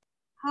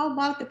 How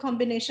about the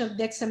combination of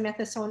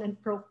dexamethasone and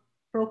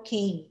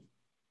procaine?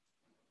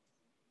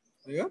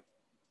 Yeah.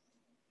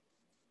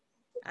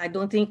 I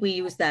don't think we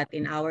use that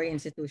in our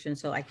institution,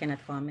 so I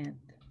cannot comment.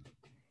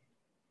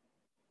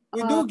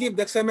 We do give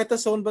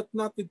dexamethasone, but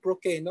not with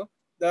procaine. No,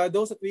 the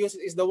dose that we use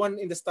is the one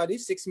in the study,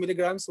 6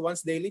 milligrams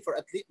once daily for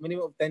at least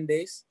minimum of 10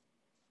 days.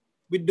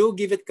 We do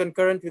give it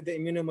concurrent with the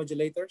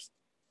immunomodulators.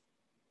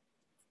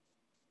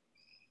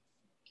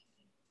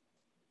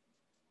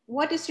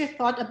 What is your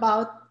thought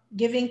about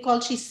giving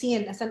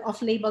colchicine as an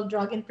off-label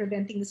drug in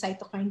preventing the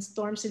cytokine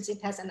storm since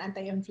it has an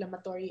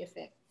anti-inflammatory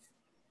effect?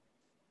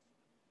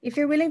 If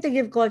you're willing to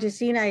give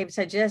colchicine, I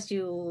suggest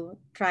you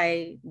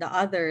try the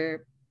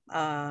other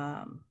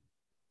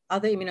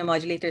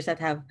immunomodulators that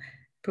have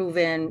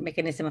proven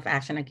mechanism of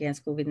action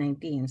against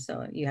COVID-19.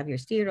 So you have your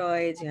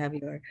steroids, you have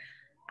your,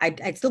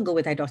 I'd still go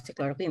with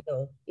hydroxychloroquine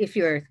though, if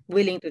you're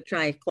willing to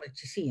try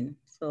colchicine.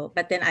 So,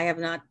 but then I have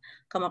not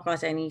come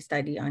across any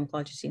study on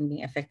colchicine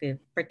being effective,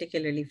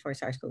 particularly for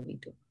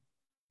SARS-CoV-2.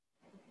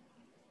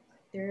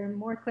 There are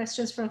more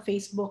questions from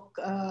Facebook.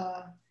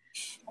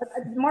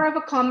 More of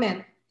a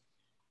comment.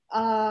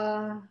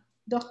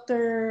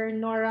 Dr.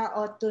 Nora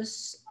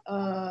Otus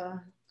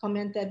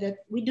commented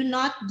that we do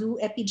not do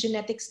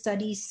epigenetic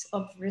studies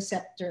of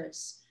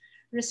receptors.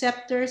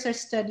 Receptors are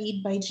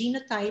studied by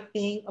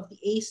genotyping of the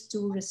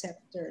ACE2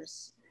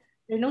 receptors.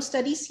 There are no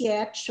studies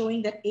yet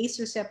showing that ACE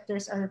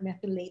receptors are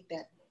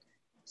methylated.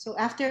 So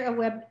after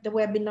the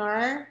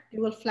webinar, we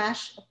will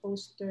flash a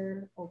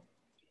poster of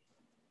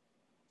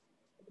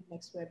the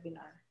next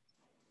webinar.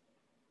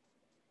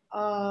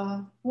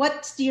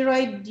 What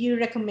steroid do you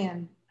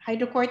recommend?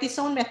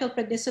 Hydrocortisone,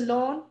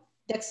 methylprednisolone,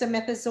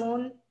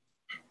 dexamethasone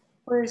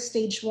for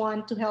stage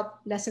 1 to help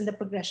lessen the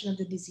progression of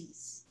the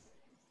disease.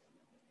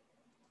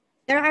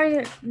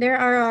 There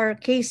are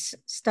case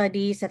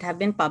studies that have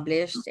been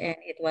published, and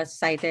it was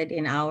cited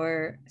in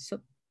our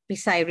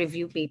PSI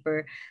review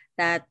paper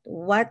that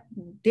what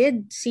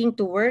did seem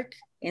to work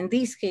in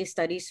these case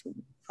studies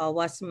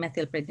was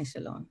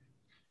methylprednisolone.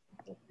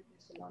 Oh,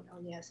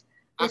 yes.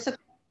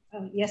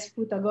 Yes,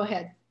 Puta, go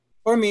ahead.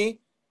 For me,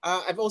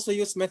 I've also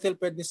used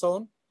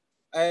methylprednisone,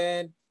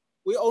 and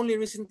we only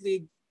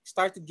recently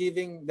started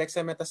giving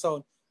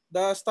dexamethasone.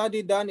 The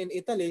study done in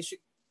Italy,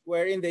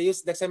 wherein they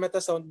used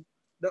dexamethasone,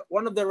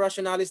 one of the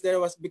rationales there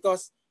was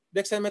because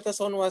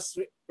dexamethasone was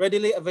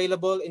readily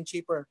available and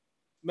cheaper.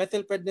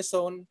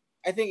 Methylprednisone,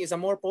 I think, is a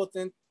more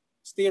potent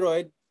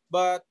steroid,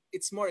 but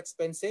it's more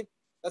expensive.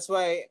 That's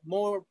why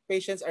more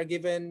patients are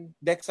given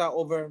Dexa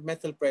over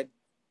methylpred.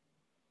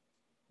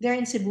 There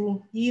in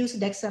Cebu, you use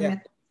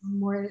dexamethasone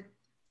more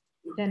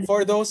than...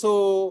 For those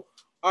who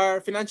are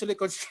financially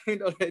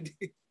constrained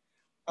already.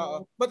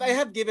 But I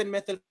have given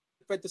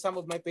methylpred to some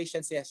of my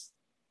patients, yes.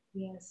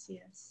 Yes,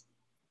 yes.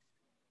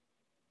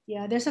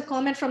 Yeah, there's a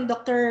comment from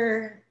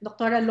Dr.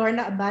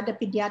 Lorna Abada,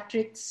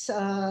 pediatrics,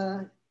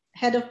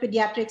 head of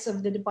pediatrics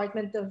of the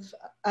Department of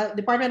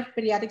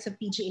Pediatrics of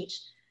PGH.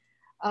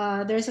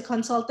 There's a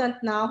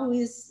consultant now who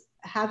is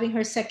having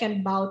her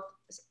second bout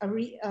of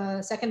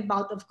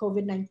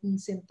COVID-19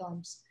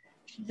 symptoms.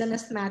 She's an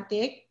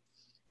asthmatic.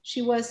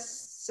 She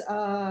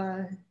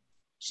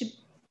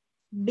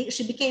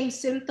became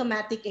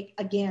symptomatic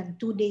again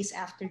 2 days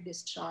after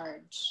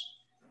discharge.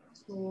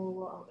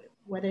 So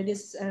whether it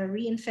is a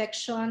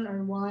reinfection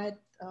or what,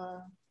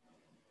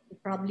 we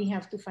probably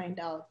have to find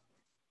out.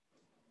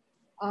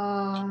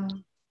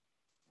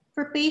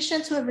 For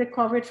patients who have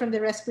recovered from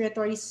the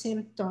respiratory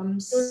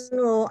symptoms...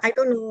 No, I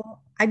don't know.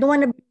 I don't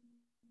want to...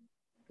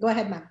 Go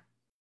ahead, ma'am.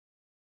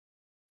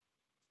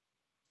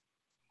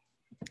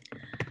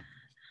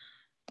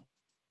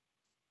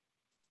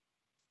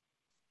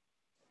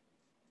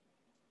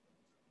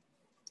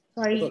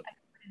 Sorry, I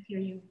couldn't hear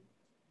you.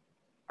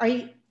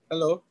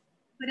 Hello?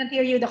 Couldn't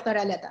hear you, Dr.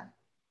 Aleta.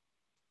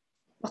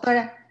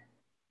 Dr.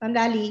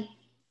 Pandali.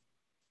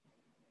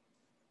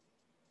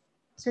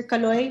 Sir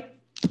Kaloy.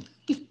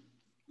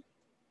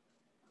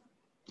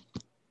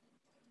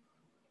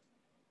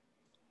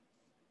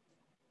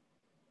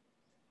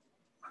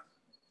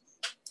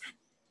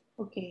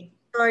 Okay.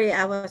 Sorry,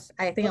 I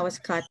think I was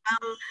cut.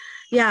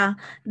 Yeah,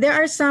 there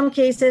are some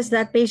cases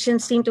that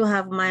patients seem to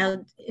have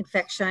mild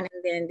infection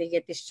and then they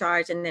get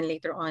discharged and then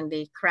later on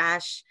they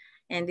crash.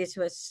 And this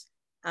was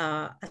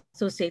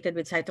associated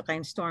with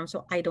cytokine storm.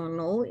 So I don't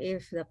know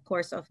if the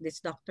course of this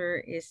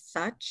doctor is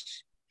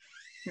such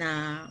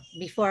na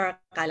before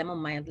akala mo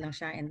mild lang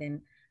siya and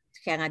then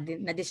kaya nga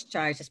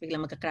na-discharge tapos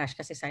biglang magka-crash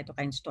kasi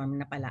cytokine storm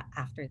na pala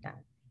after that.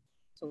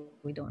 So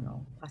we don't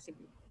know,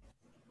 possibly.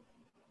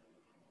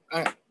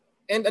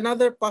 And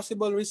another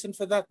possible reason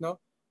for that, no?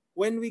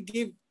 When we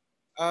give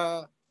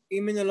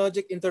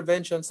immunologic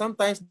intervention,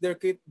 sometimes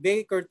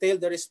they curtail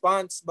the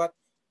response, but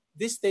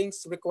these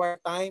things require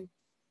time.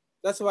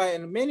 That's why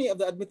in many of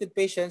the admitted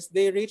patients,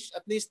 they reach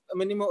at least a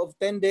minimum of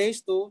 10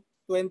 days to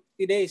 20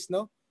 days,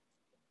 no?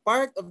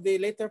 Part of the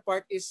later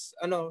part is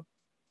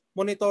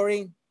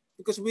monitoring,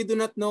 because we do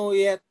not know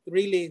yet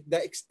really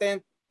the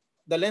extent,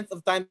 the length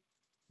of time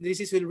the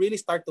disease will really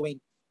start to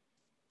wane.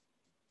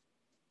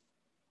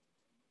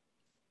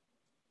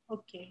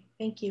 Okay,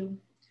 thank you.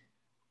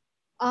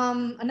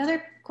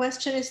 Another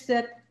question is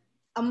that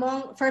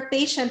for a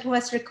patient who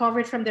has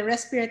recovered from the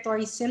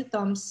respiratory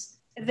symptoms,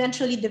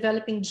 eventually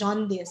developing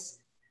jaundice,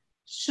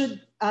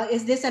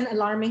 is this an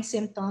alarming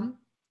symptom?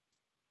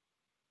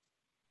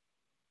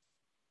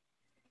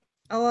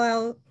 Oh,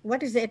 well,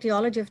 what is the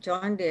etiology of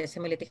jaundice?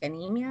 Hemolytic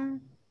anemia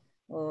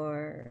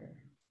or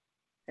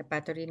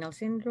hepatorenal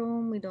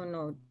syndrome? We don't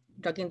know.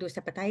 Drug-induced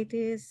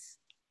hepatitis?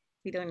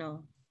 We don't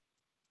know.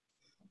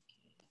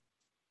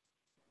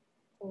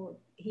 Oh,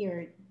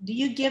 here, do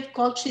you give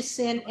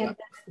colchicine and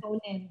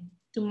melatonin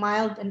to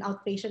mild and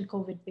outpatient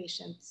COVID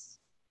patients?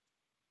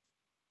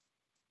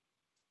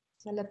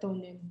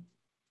 Melatonin.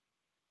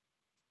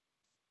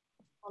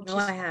 No,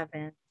 I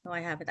haven't. No, I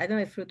haven't. I don't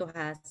know if Fruto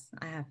has.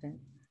 I haven't.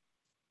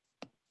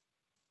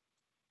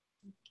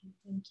 Okay,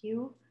 thank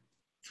you.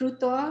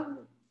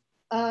 Fruto,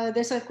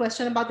 there's a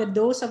question about the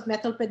dose of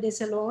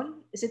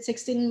methylprednisolone. Is it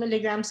 16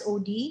 milligrams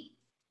OD?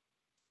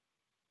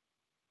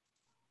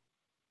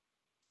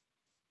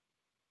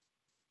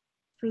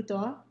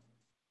 Fruto,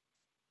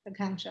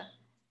 naghang siya.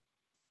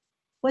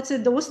 What's the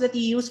dose that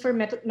you use for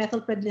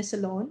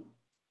methylprednisolone?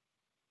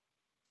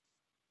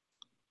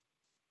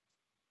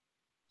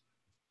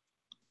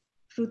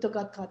 Fruto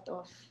got cut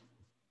off.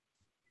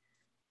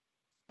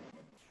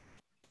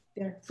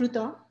 There,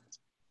 Fruto.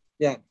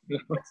 Yeah,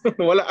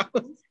 wala.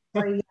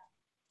 Sorry.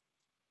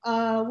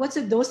 What's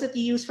the dose that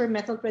you use for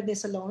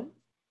methylprednisolone?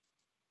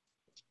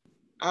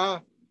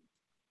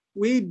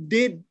 We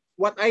did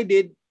what I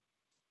did.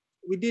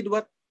 We did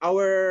what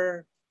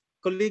our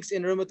colleagues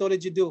in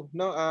rheumatology do.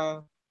 No,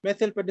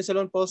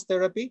 methylprednisolone pulse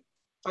therapy,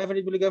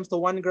 500 milligrams to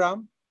 1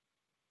 gram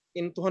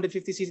in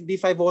 250 cc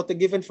D5 water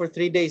given for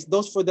 3 days.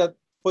 Those for the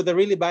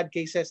really bad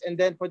cases. And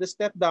then for the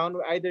step down,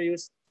 we either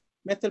use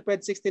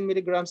methylpred 16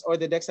 milligrams or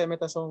the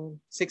dexamethasone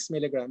 6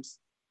 milligrams.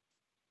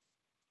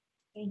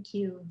 Thank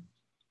you.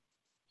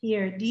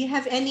 Here, do you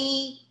have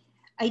any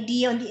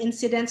idea on the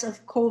incidence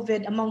of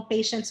COVID among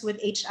patients with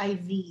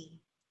HIV?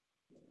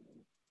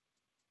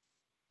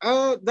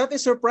 That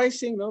is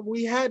surprising. No?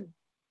 We had,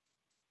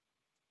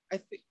 I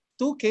think,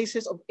 2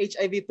 cases of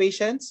HIV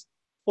patients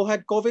who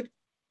had COVID.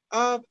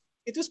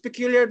 It was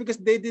peculiar because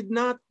they did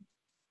not,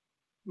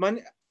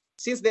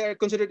 since they are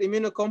considered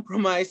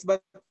immunocompromised,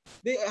 but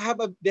they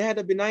had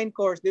a benign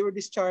course. They were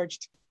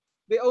discharged.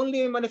 They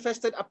only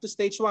manifested up to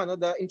stage 1, no?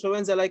 The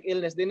influenza-like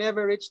illness. They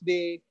never reached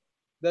the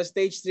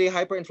stage 3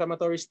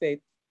 hyperinflammatory state.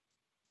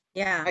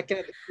 Yeah. I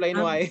cannot explain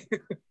why.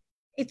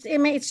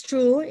 It's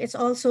true. It's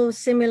also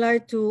similar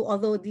to,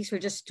 although these were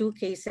just 2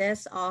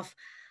 cases of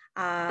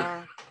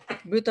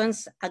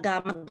Bruton's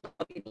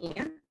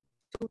agammaglobulinemia.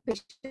 2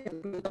 patients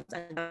with Bruton's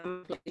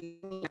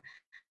agammaglobulinemia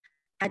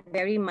had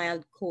very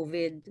mild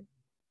COVID,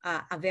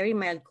 a very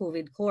mild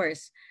COVID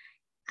course.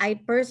 I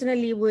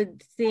personally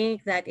would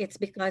think that it's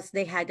because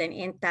they had an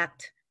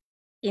intact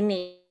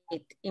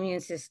innate immune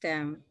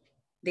system.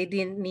 They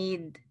didn't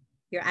need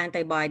your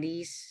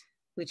antibodies,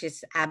 which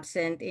is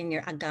absent in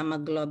your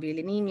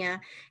agammaglobulinemia.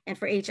 And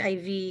for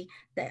HIV,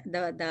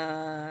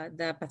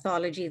 the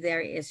pathology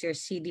there is your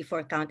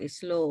CD4 count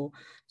is low.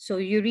 So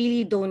you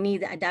really don't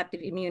need the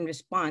adaptive immune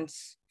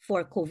response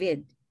for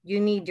COVID. You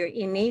need your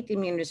innate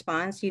immune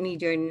response. You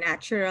need your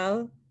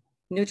natural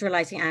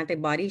neutralizing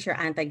antibodies, your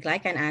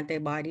anti-glycan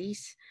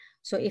antibodies.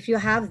 So if you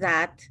have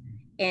that,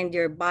 and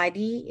your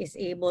body is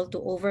able to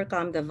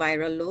overcome the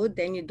viral load,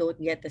 then you don't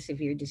get the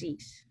severe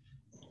disease.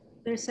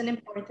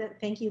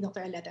 Thank you,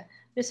 Dr. Aleta.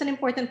 There's an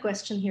important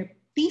question here.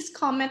 Please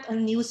comment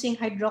on using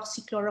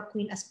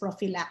hydroxychloroquine as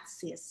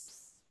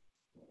prophylaxis.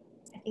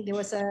 I think there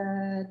was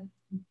a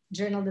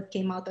journal that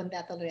came out on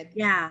that already.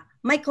 Yeah,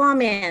 my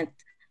comment,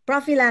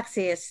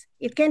 prophylaxis,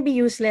 it can be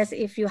useless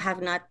if you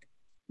have not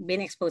been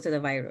exposed to the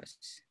virus.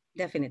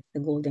 Definitely the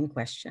golden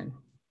question.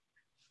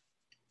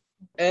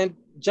 And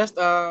just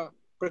a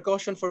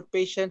precaution for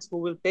patients who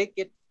will take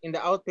it in the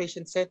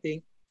outpatient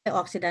setting.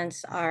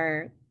 Antioxidants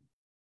are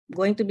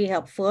going to be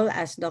helpful,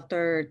 as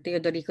Dr.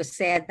 Teodorico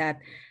said, that,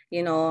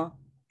 you know,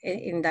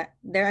 in that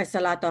there is a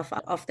lot of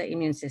the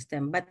immune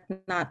system, but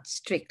not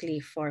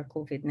strictly for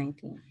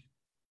COVID-19.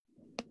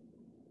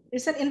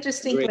 There's an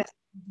interesting question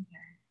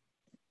here.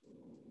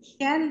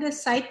 Can a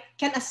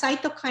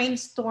cytokine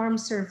storm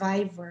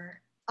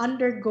survivor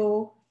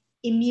undergo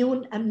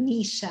immune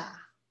amnesia,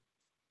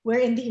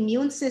 wherein the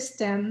immune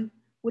system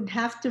would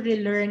have to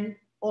relearn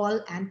all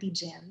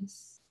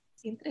antigens?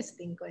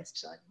 Interesting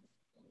question.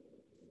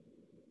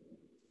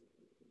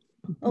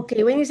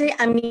 Okay, when you say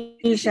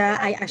amnesia,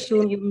 I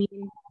assume you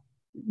mean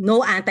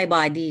no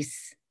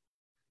antibodies.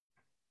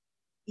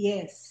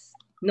 Yes.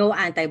 No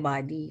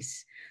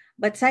antibodies.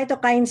 But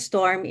cytokine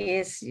storm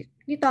is,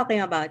 you're talking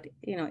about,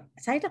 you know,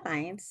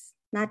 cytokines,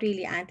 not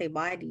really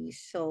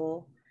antibodies.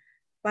 So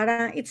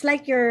it's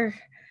like your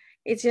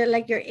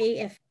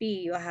AFP.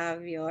 You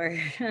have your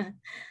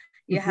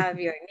you have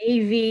your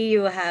Navy,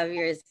 you have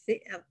your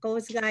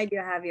Coast Guard, you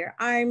have your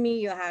Army,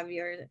 you have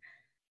your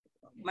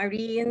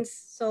Marines.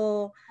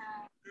 So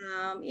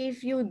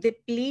if you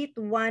deplete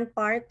one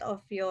part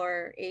of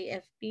your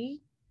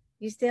AFP,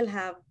 you still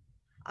have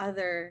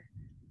other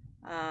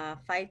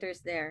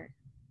fighters there.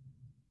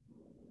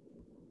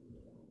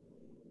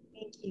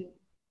 Thank you.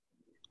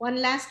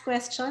 One last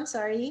question,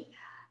 sorry.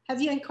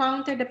 Have you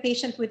encountered a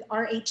patient with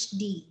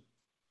RHD,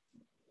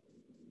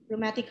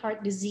 rheumatic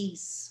heart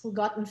disease, who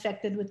got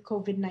infected with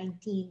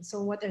COVID-19?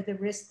 So what are the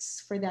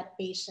risks for that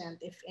patient,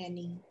 if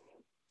any?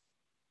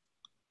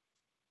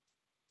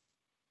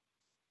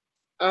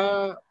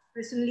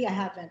 Personally, I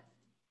haven't.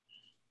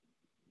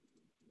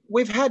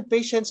 We've had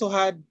patients who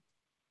had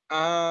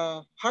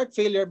heart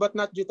failure, but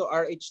not due to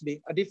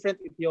RHD, a different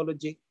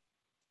etiology.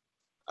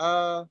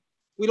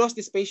 We lost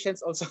these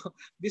patients also.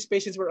 These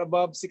patients were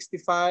above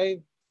 65,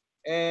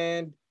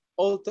 and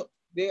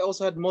they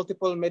also had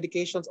multiple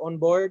medications on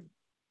board,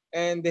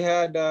 and they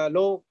had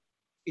low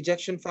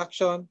ejection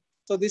fraction.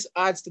 So this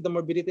adds to the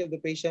morbidity of the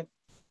patient.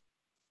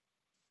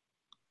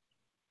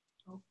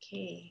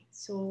 Okay,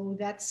 so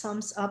that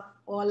sums up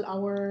all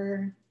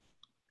our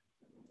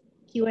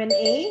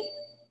Q&A.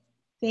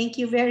 Thank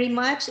you very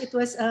much. It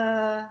was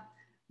a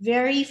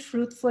very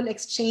fruitful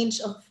exchange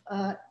of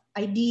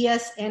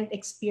ideas and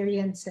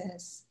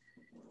experiences.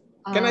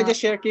 Can I just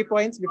share key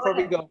points before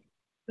we go?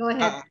 Go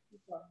ahead.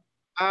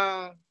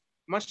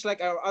 Much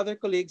like our other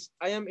colleagues,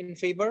 I am in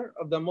favor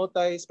of the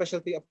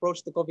multi-specialty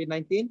approach to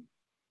COVID-19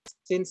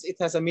 since it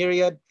has a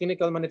myriad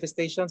clinical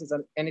manifestations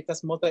and it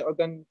has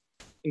multi-organ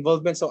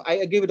involvement. So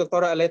I agree with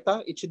Dr.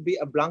 Aleta. It should be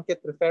a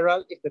blanket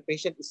referral if the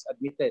patient is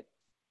admitted.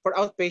 For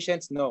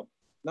outpatients, no.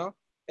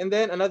 And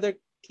then another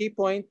key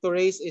point to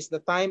raise is the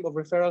time of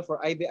referral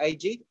for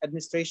IVIG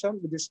administration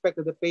with respect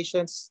to the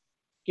patient's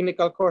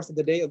clinical course of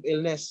the day of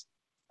illness.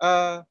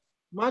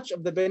 Much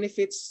of the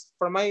benefits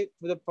for my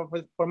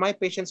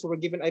patients who were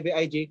given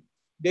IVIG,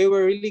 they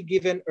were really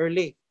given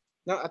early.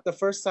 Now, at the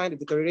first sign of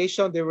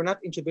deterioration, they were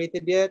not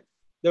intubated yet.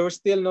 There was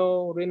still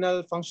no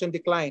renal function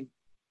decline.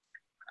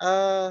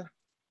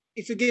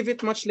 If you give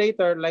it much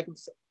later, like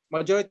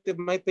majority of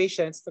my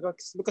patients,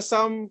 because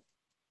some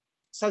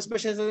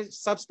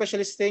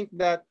subspecialists think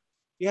that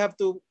you have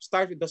to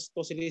start with the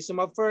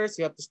tocilizumab first,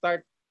 you have to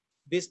start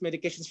these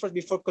medications first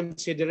before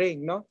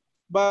considering, no?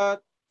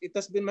 But it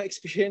has been my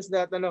experience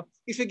that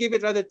if you give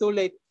it rather too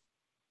late,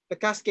 the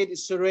cascade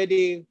is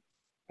already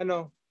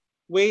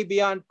way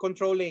beyond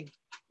controlling.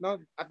 No,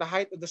 at the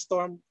height of the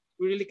storm,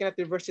 we really cannot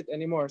reverse it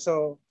anymore.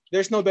 So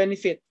there's no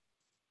benefit.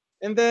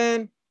 And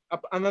then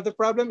another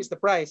problem is the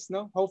price.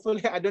 No,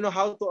 hopefully I don't know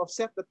how to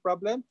offset that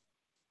problem.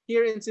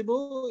 Here in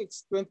Cebu,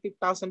 it's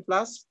 20,000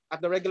 plus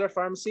at the regular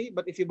pharmacy,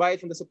 but if you buy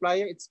it from the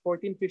supplier, it's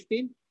 14,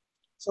 15.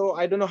 So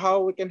I don't know how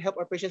we can help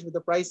our patients with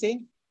the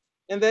pricing.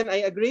 And then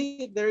I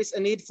agree there is a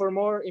need for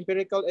more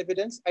empirical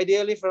evidence,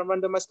 ideally from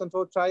randomized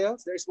controlled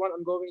trials. There is one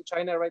ongoing in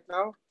China right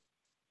now,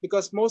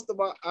 because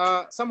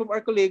some of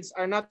our colleagues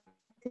are not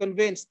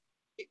convinced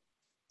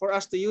for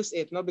us to use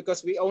it, no,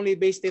 because we only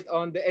based it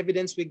on the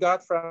evidence we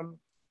got from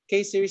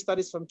case series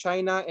studies from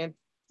China and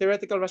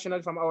theoretical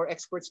rationale from our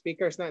expert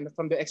speakers and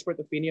from the expert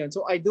opinion.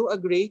 So I do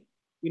agree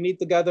we need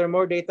to gather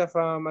more data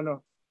from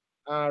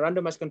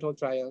randomized controlled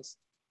trials.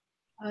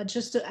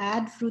 Just to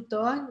add,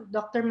 Fruto,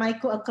 Dr.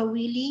 Maiko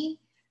Agkawili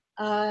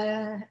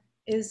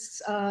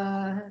is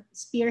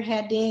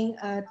spearheading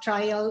a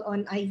trial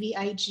on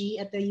IVIG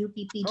at the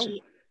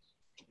UPPG.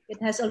 It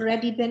has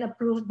already been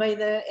approved by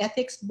the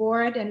ethics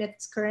board and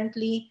it's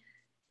currently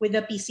with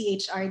the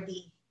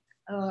PCHRD.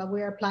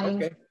 We're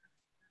applying for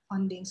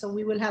funding. So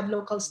we will have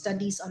local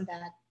studies on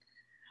that.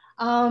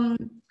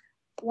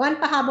 One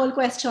pahabol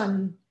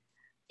question.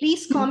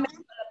 Please comment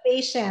on a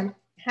patient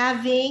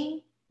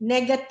having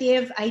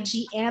negative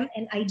IgM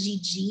and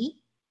IgG.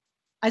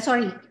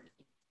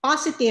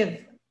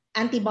 Positive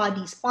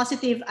antibodies,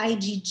 positive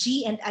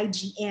IgG and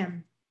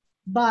IgM,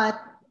 but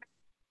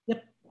the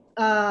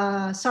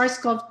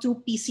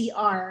SARS-CoV-2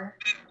 PCR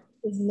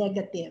is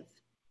negative.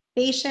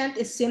 Patient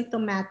is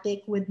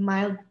symptomatic with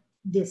mild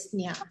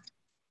dyspnea.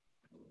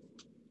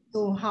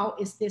 So how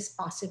is this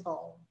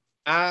possible?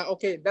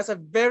 Okay, that's a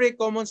very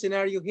common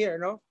scenario here,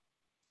 no?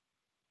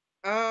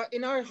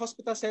 In our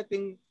hospital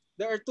setting,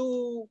 there are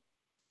two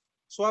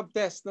swab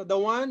tests, no? The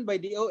one by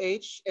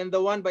DOH and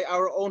the one by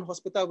our own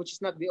hospital, which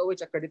is not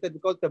DOH accredited, we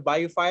call it the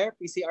BioFire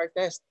PCR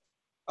test.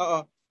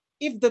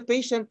 If the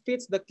patient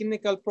fits the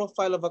clinical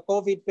profile of a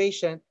COVID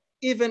patient,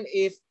 even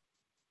if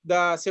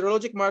the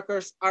serologic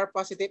markers are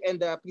positive and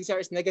the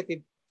PCR is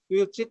negative, we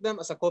will treat them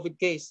as a COVID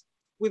case.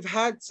 We've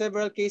had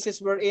several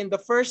cases wherein the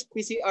first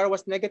PCR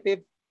was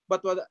negative,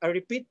 but with a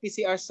repeat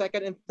PCR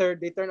second and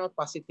third, they turn out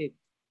positive.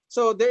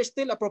 So there is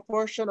still a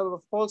proportion of a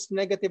false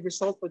negative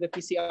result for the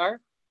PCR.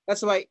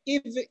 That's why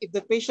if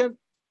the patient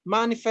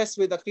manifests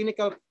with a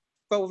clinical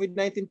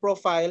COVID-19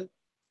 profile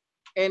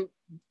and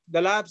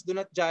the labs do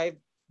not jive,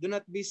 do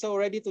not be so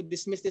ready to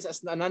dismiss this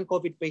as a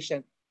non-COVID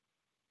patient.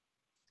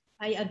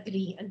 I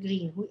agree.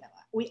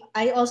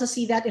 I also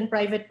see that in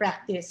private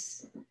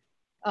practice.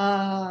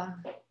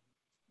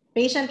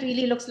 Patient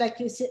really looks like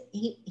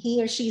he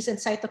or she is in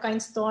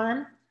cytokine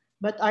storm,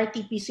 but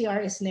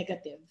RT-PCR is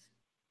negative.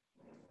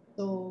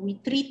 So we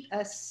treat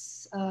a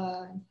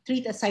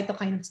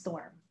cytokine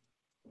storm.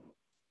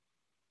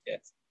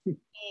 Yes.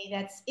 Okay,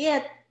 that's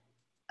it.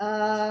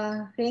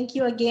 Thank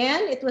you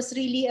again. It was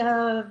really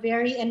a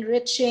very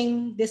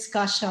enriching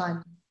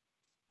discussion.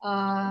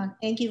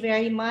 Thank you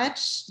very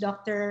much,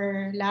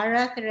 Dr.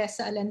 Lara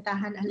Teresa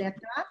Alentahan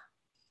Aleta,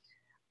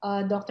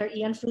 Dr.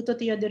 Ian Fruto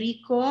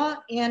Teodorico,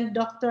 and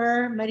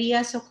Dr.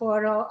 Maria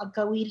Socorro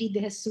Agkawili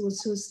de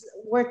Jesus, who's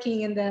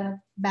working in the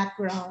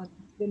background,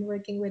 been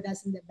working with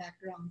us in the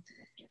background.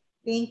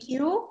 Thank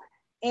you.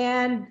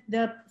 And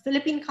the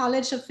Philippine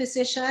College of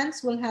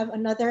Physicians will have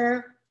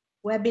another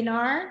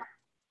webinar,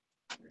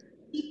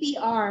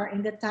 CPR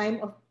in the time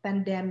of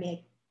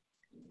pandemic.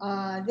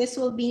 This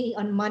will be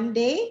on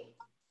Monday,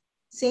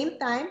 same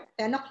time,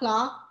 10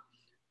 o'clock,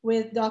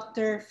 with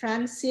Dr.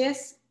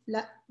 Francis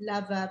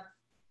Lavapie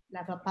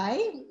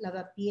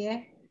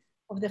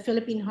of the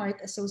Philippine Heart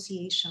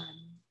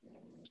Association.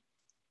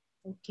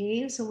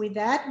 Okay, so with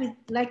that, we'd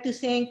like to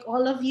thank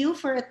all of you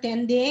for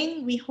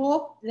attending. We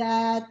hope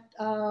that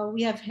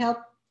we have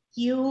helped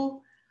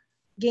you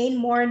gain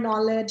more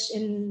knowledge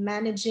in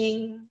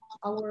managing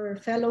our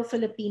fellow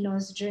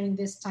Filipinos during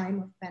this time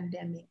of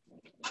pandemic.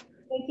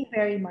 Thank you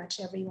very much,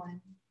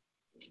 everyone.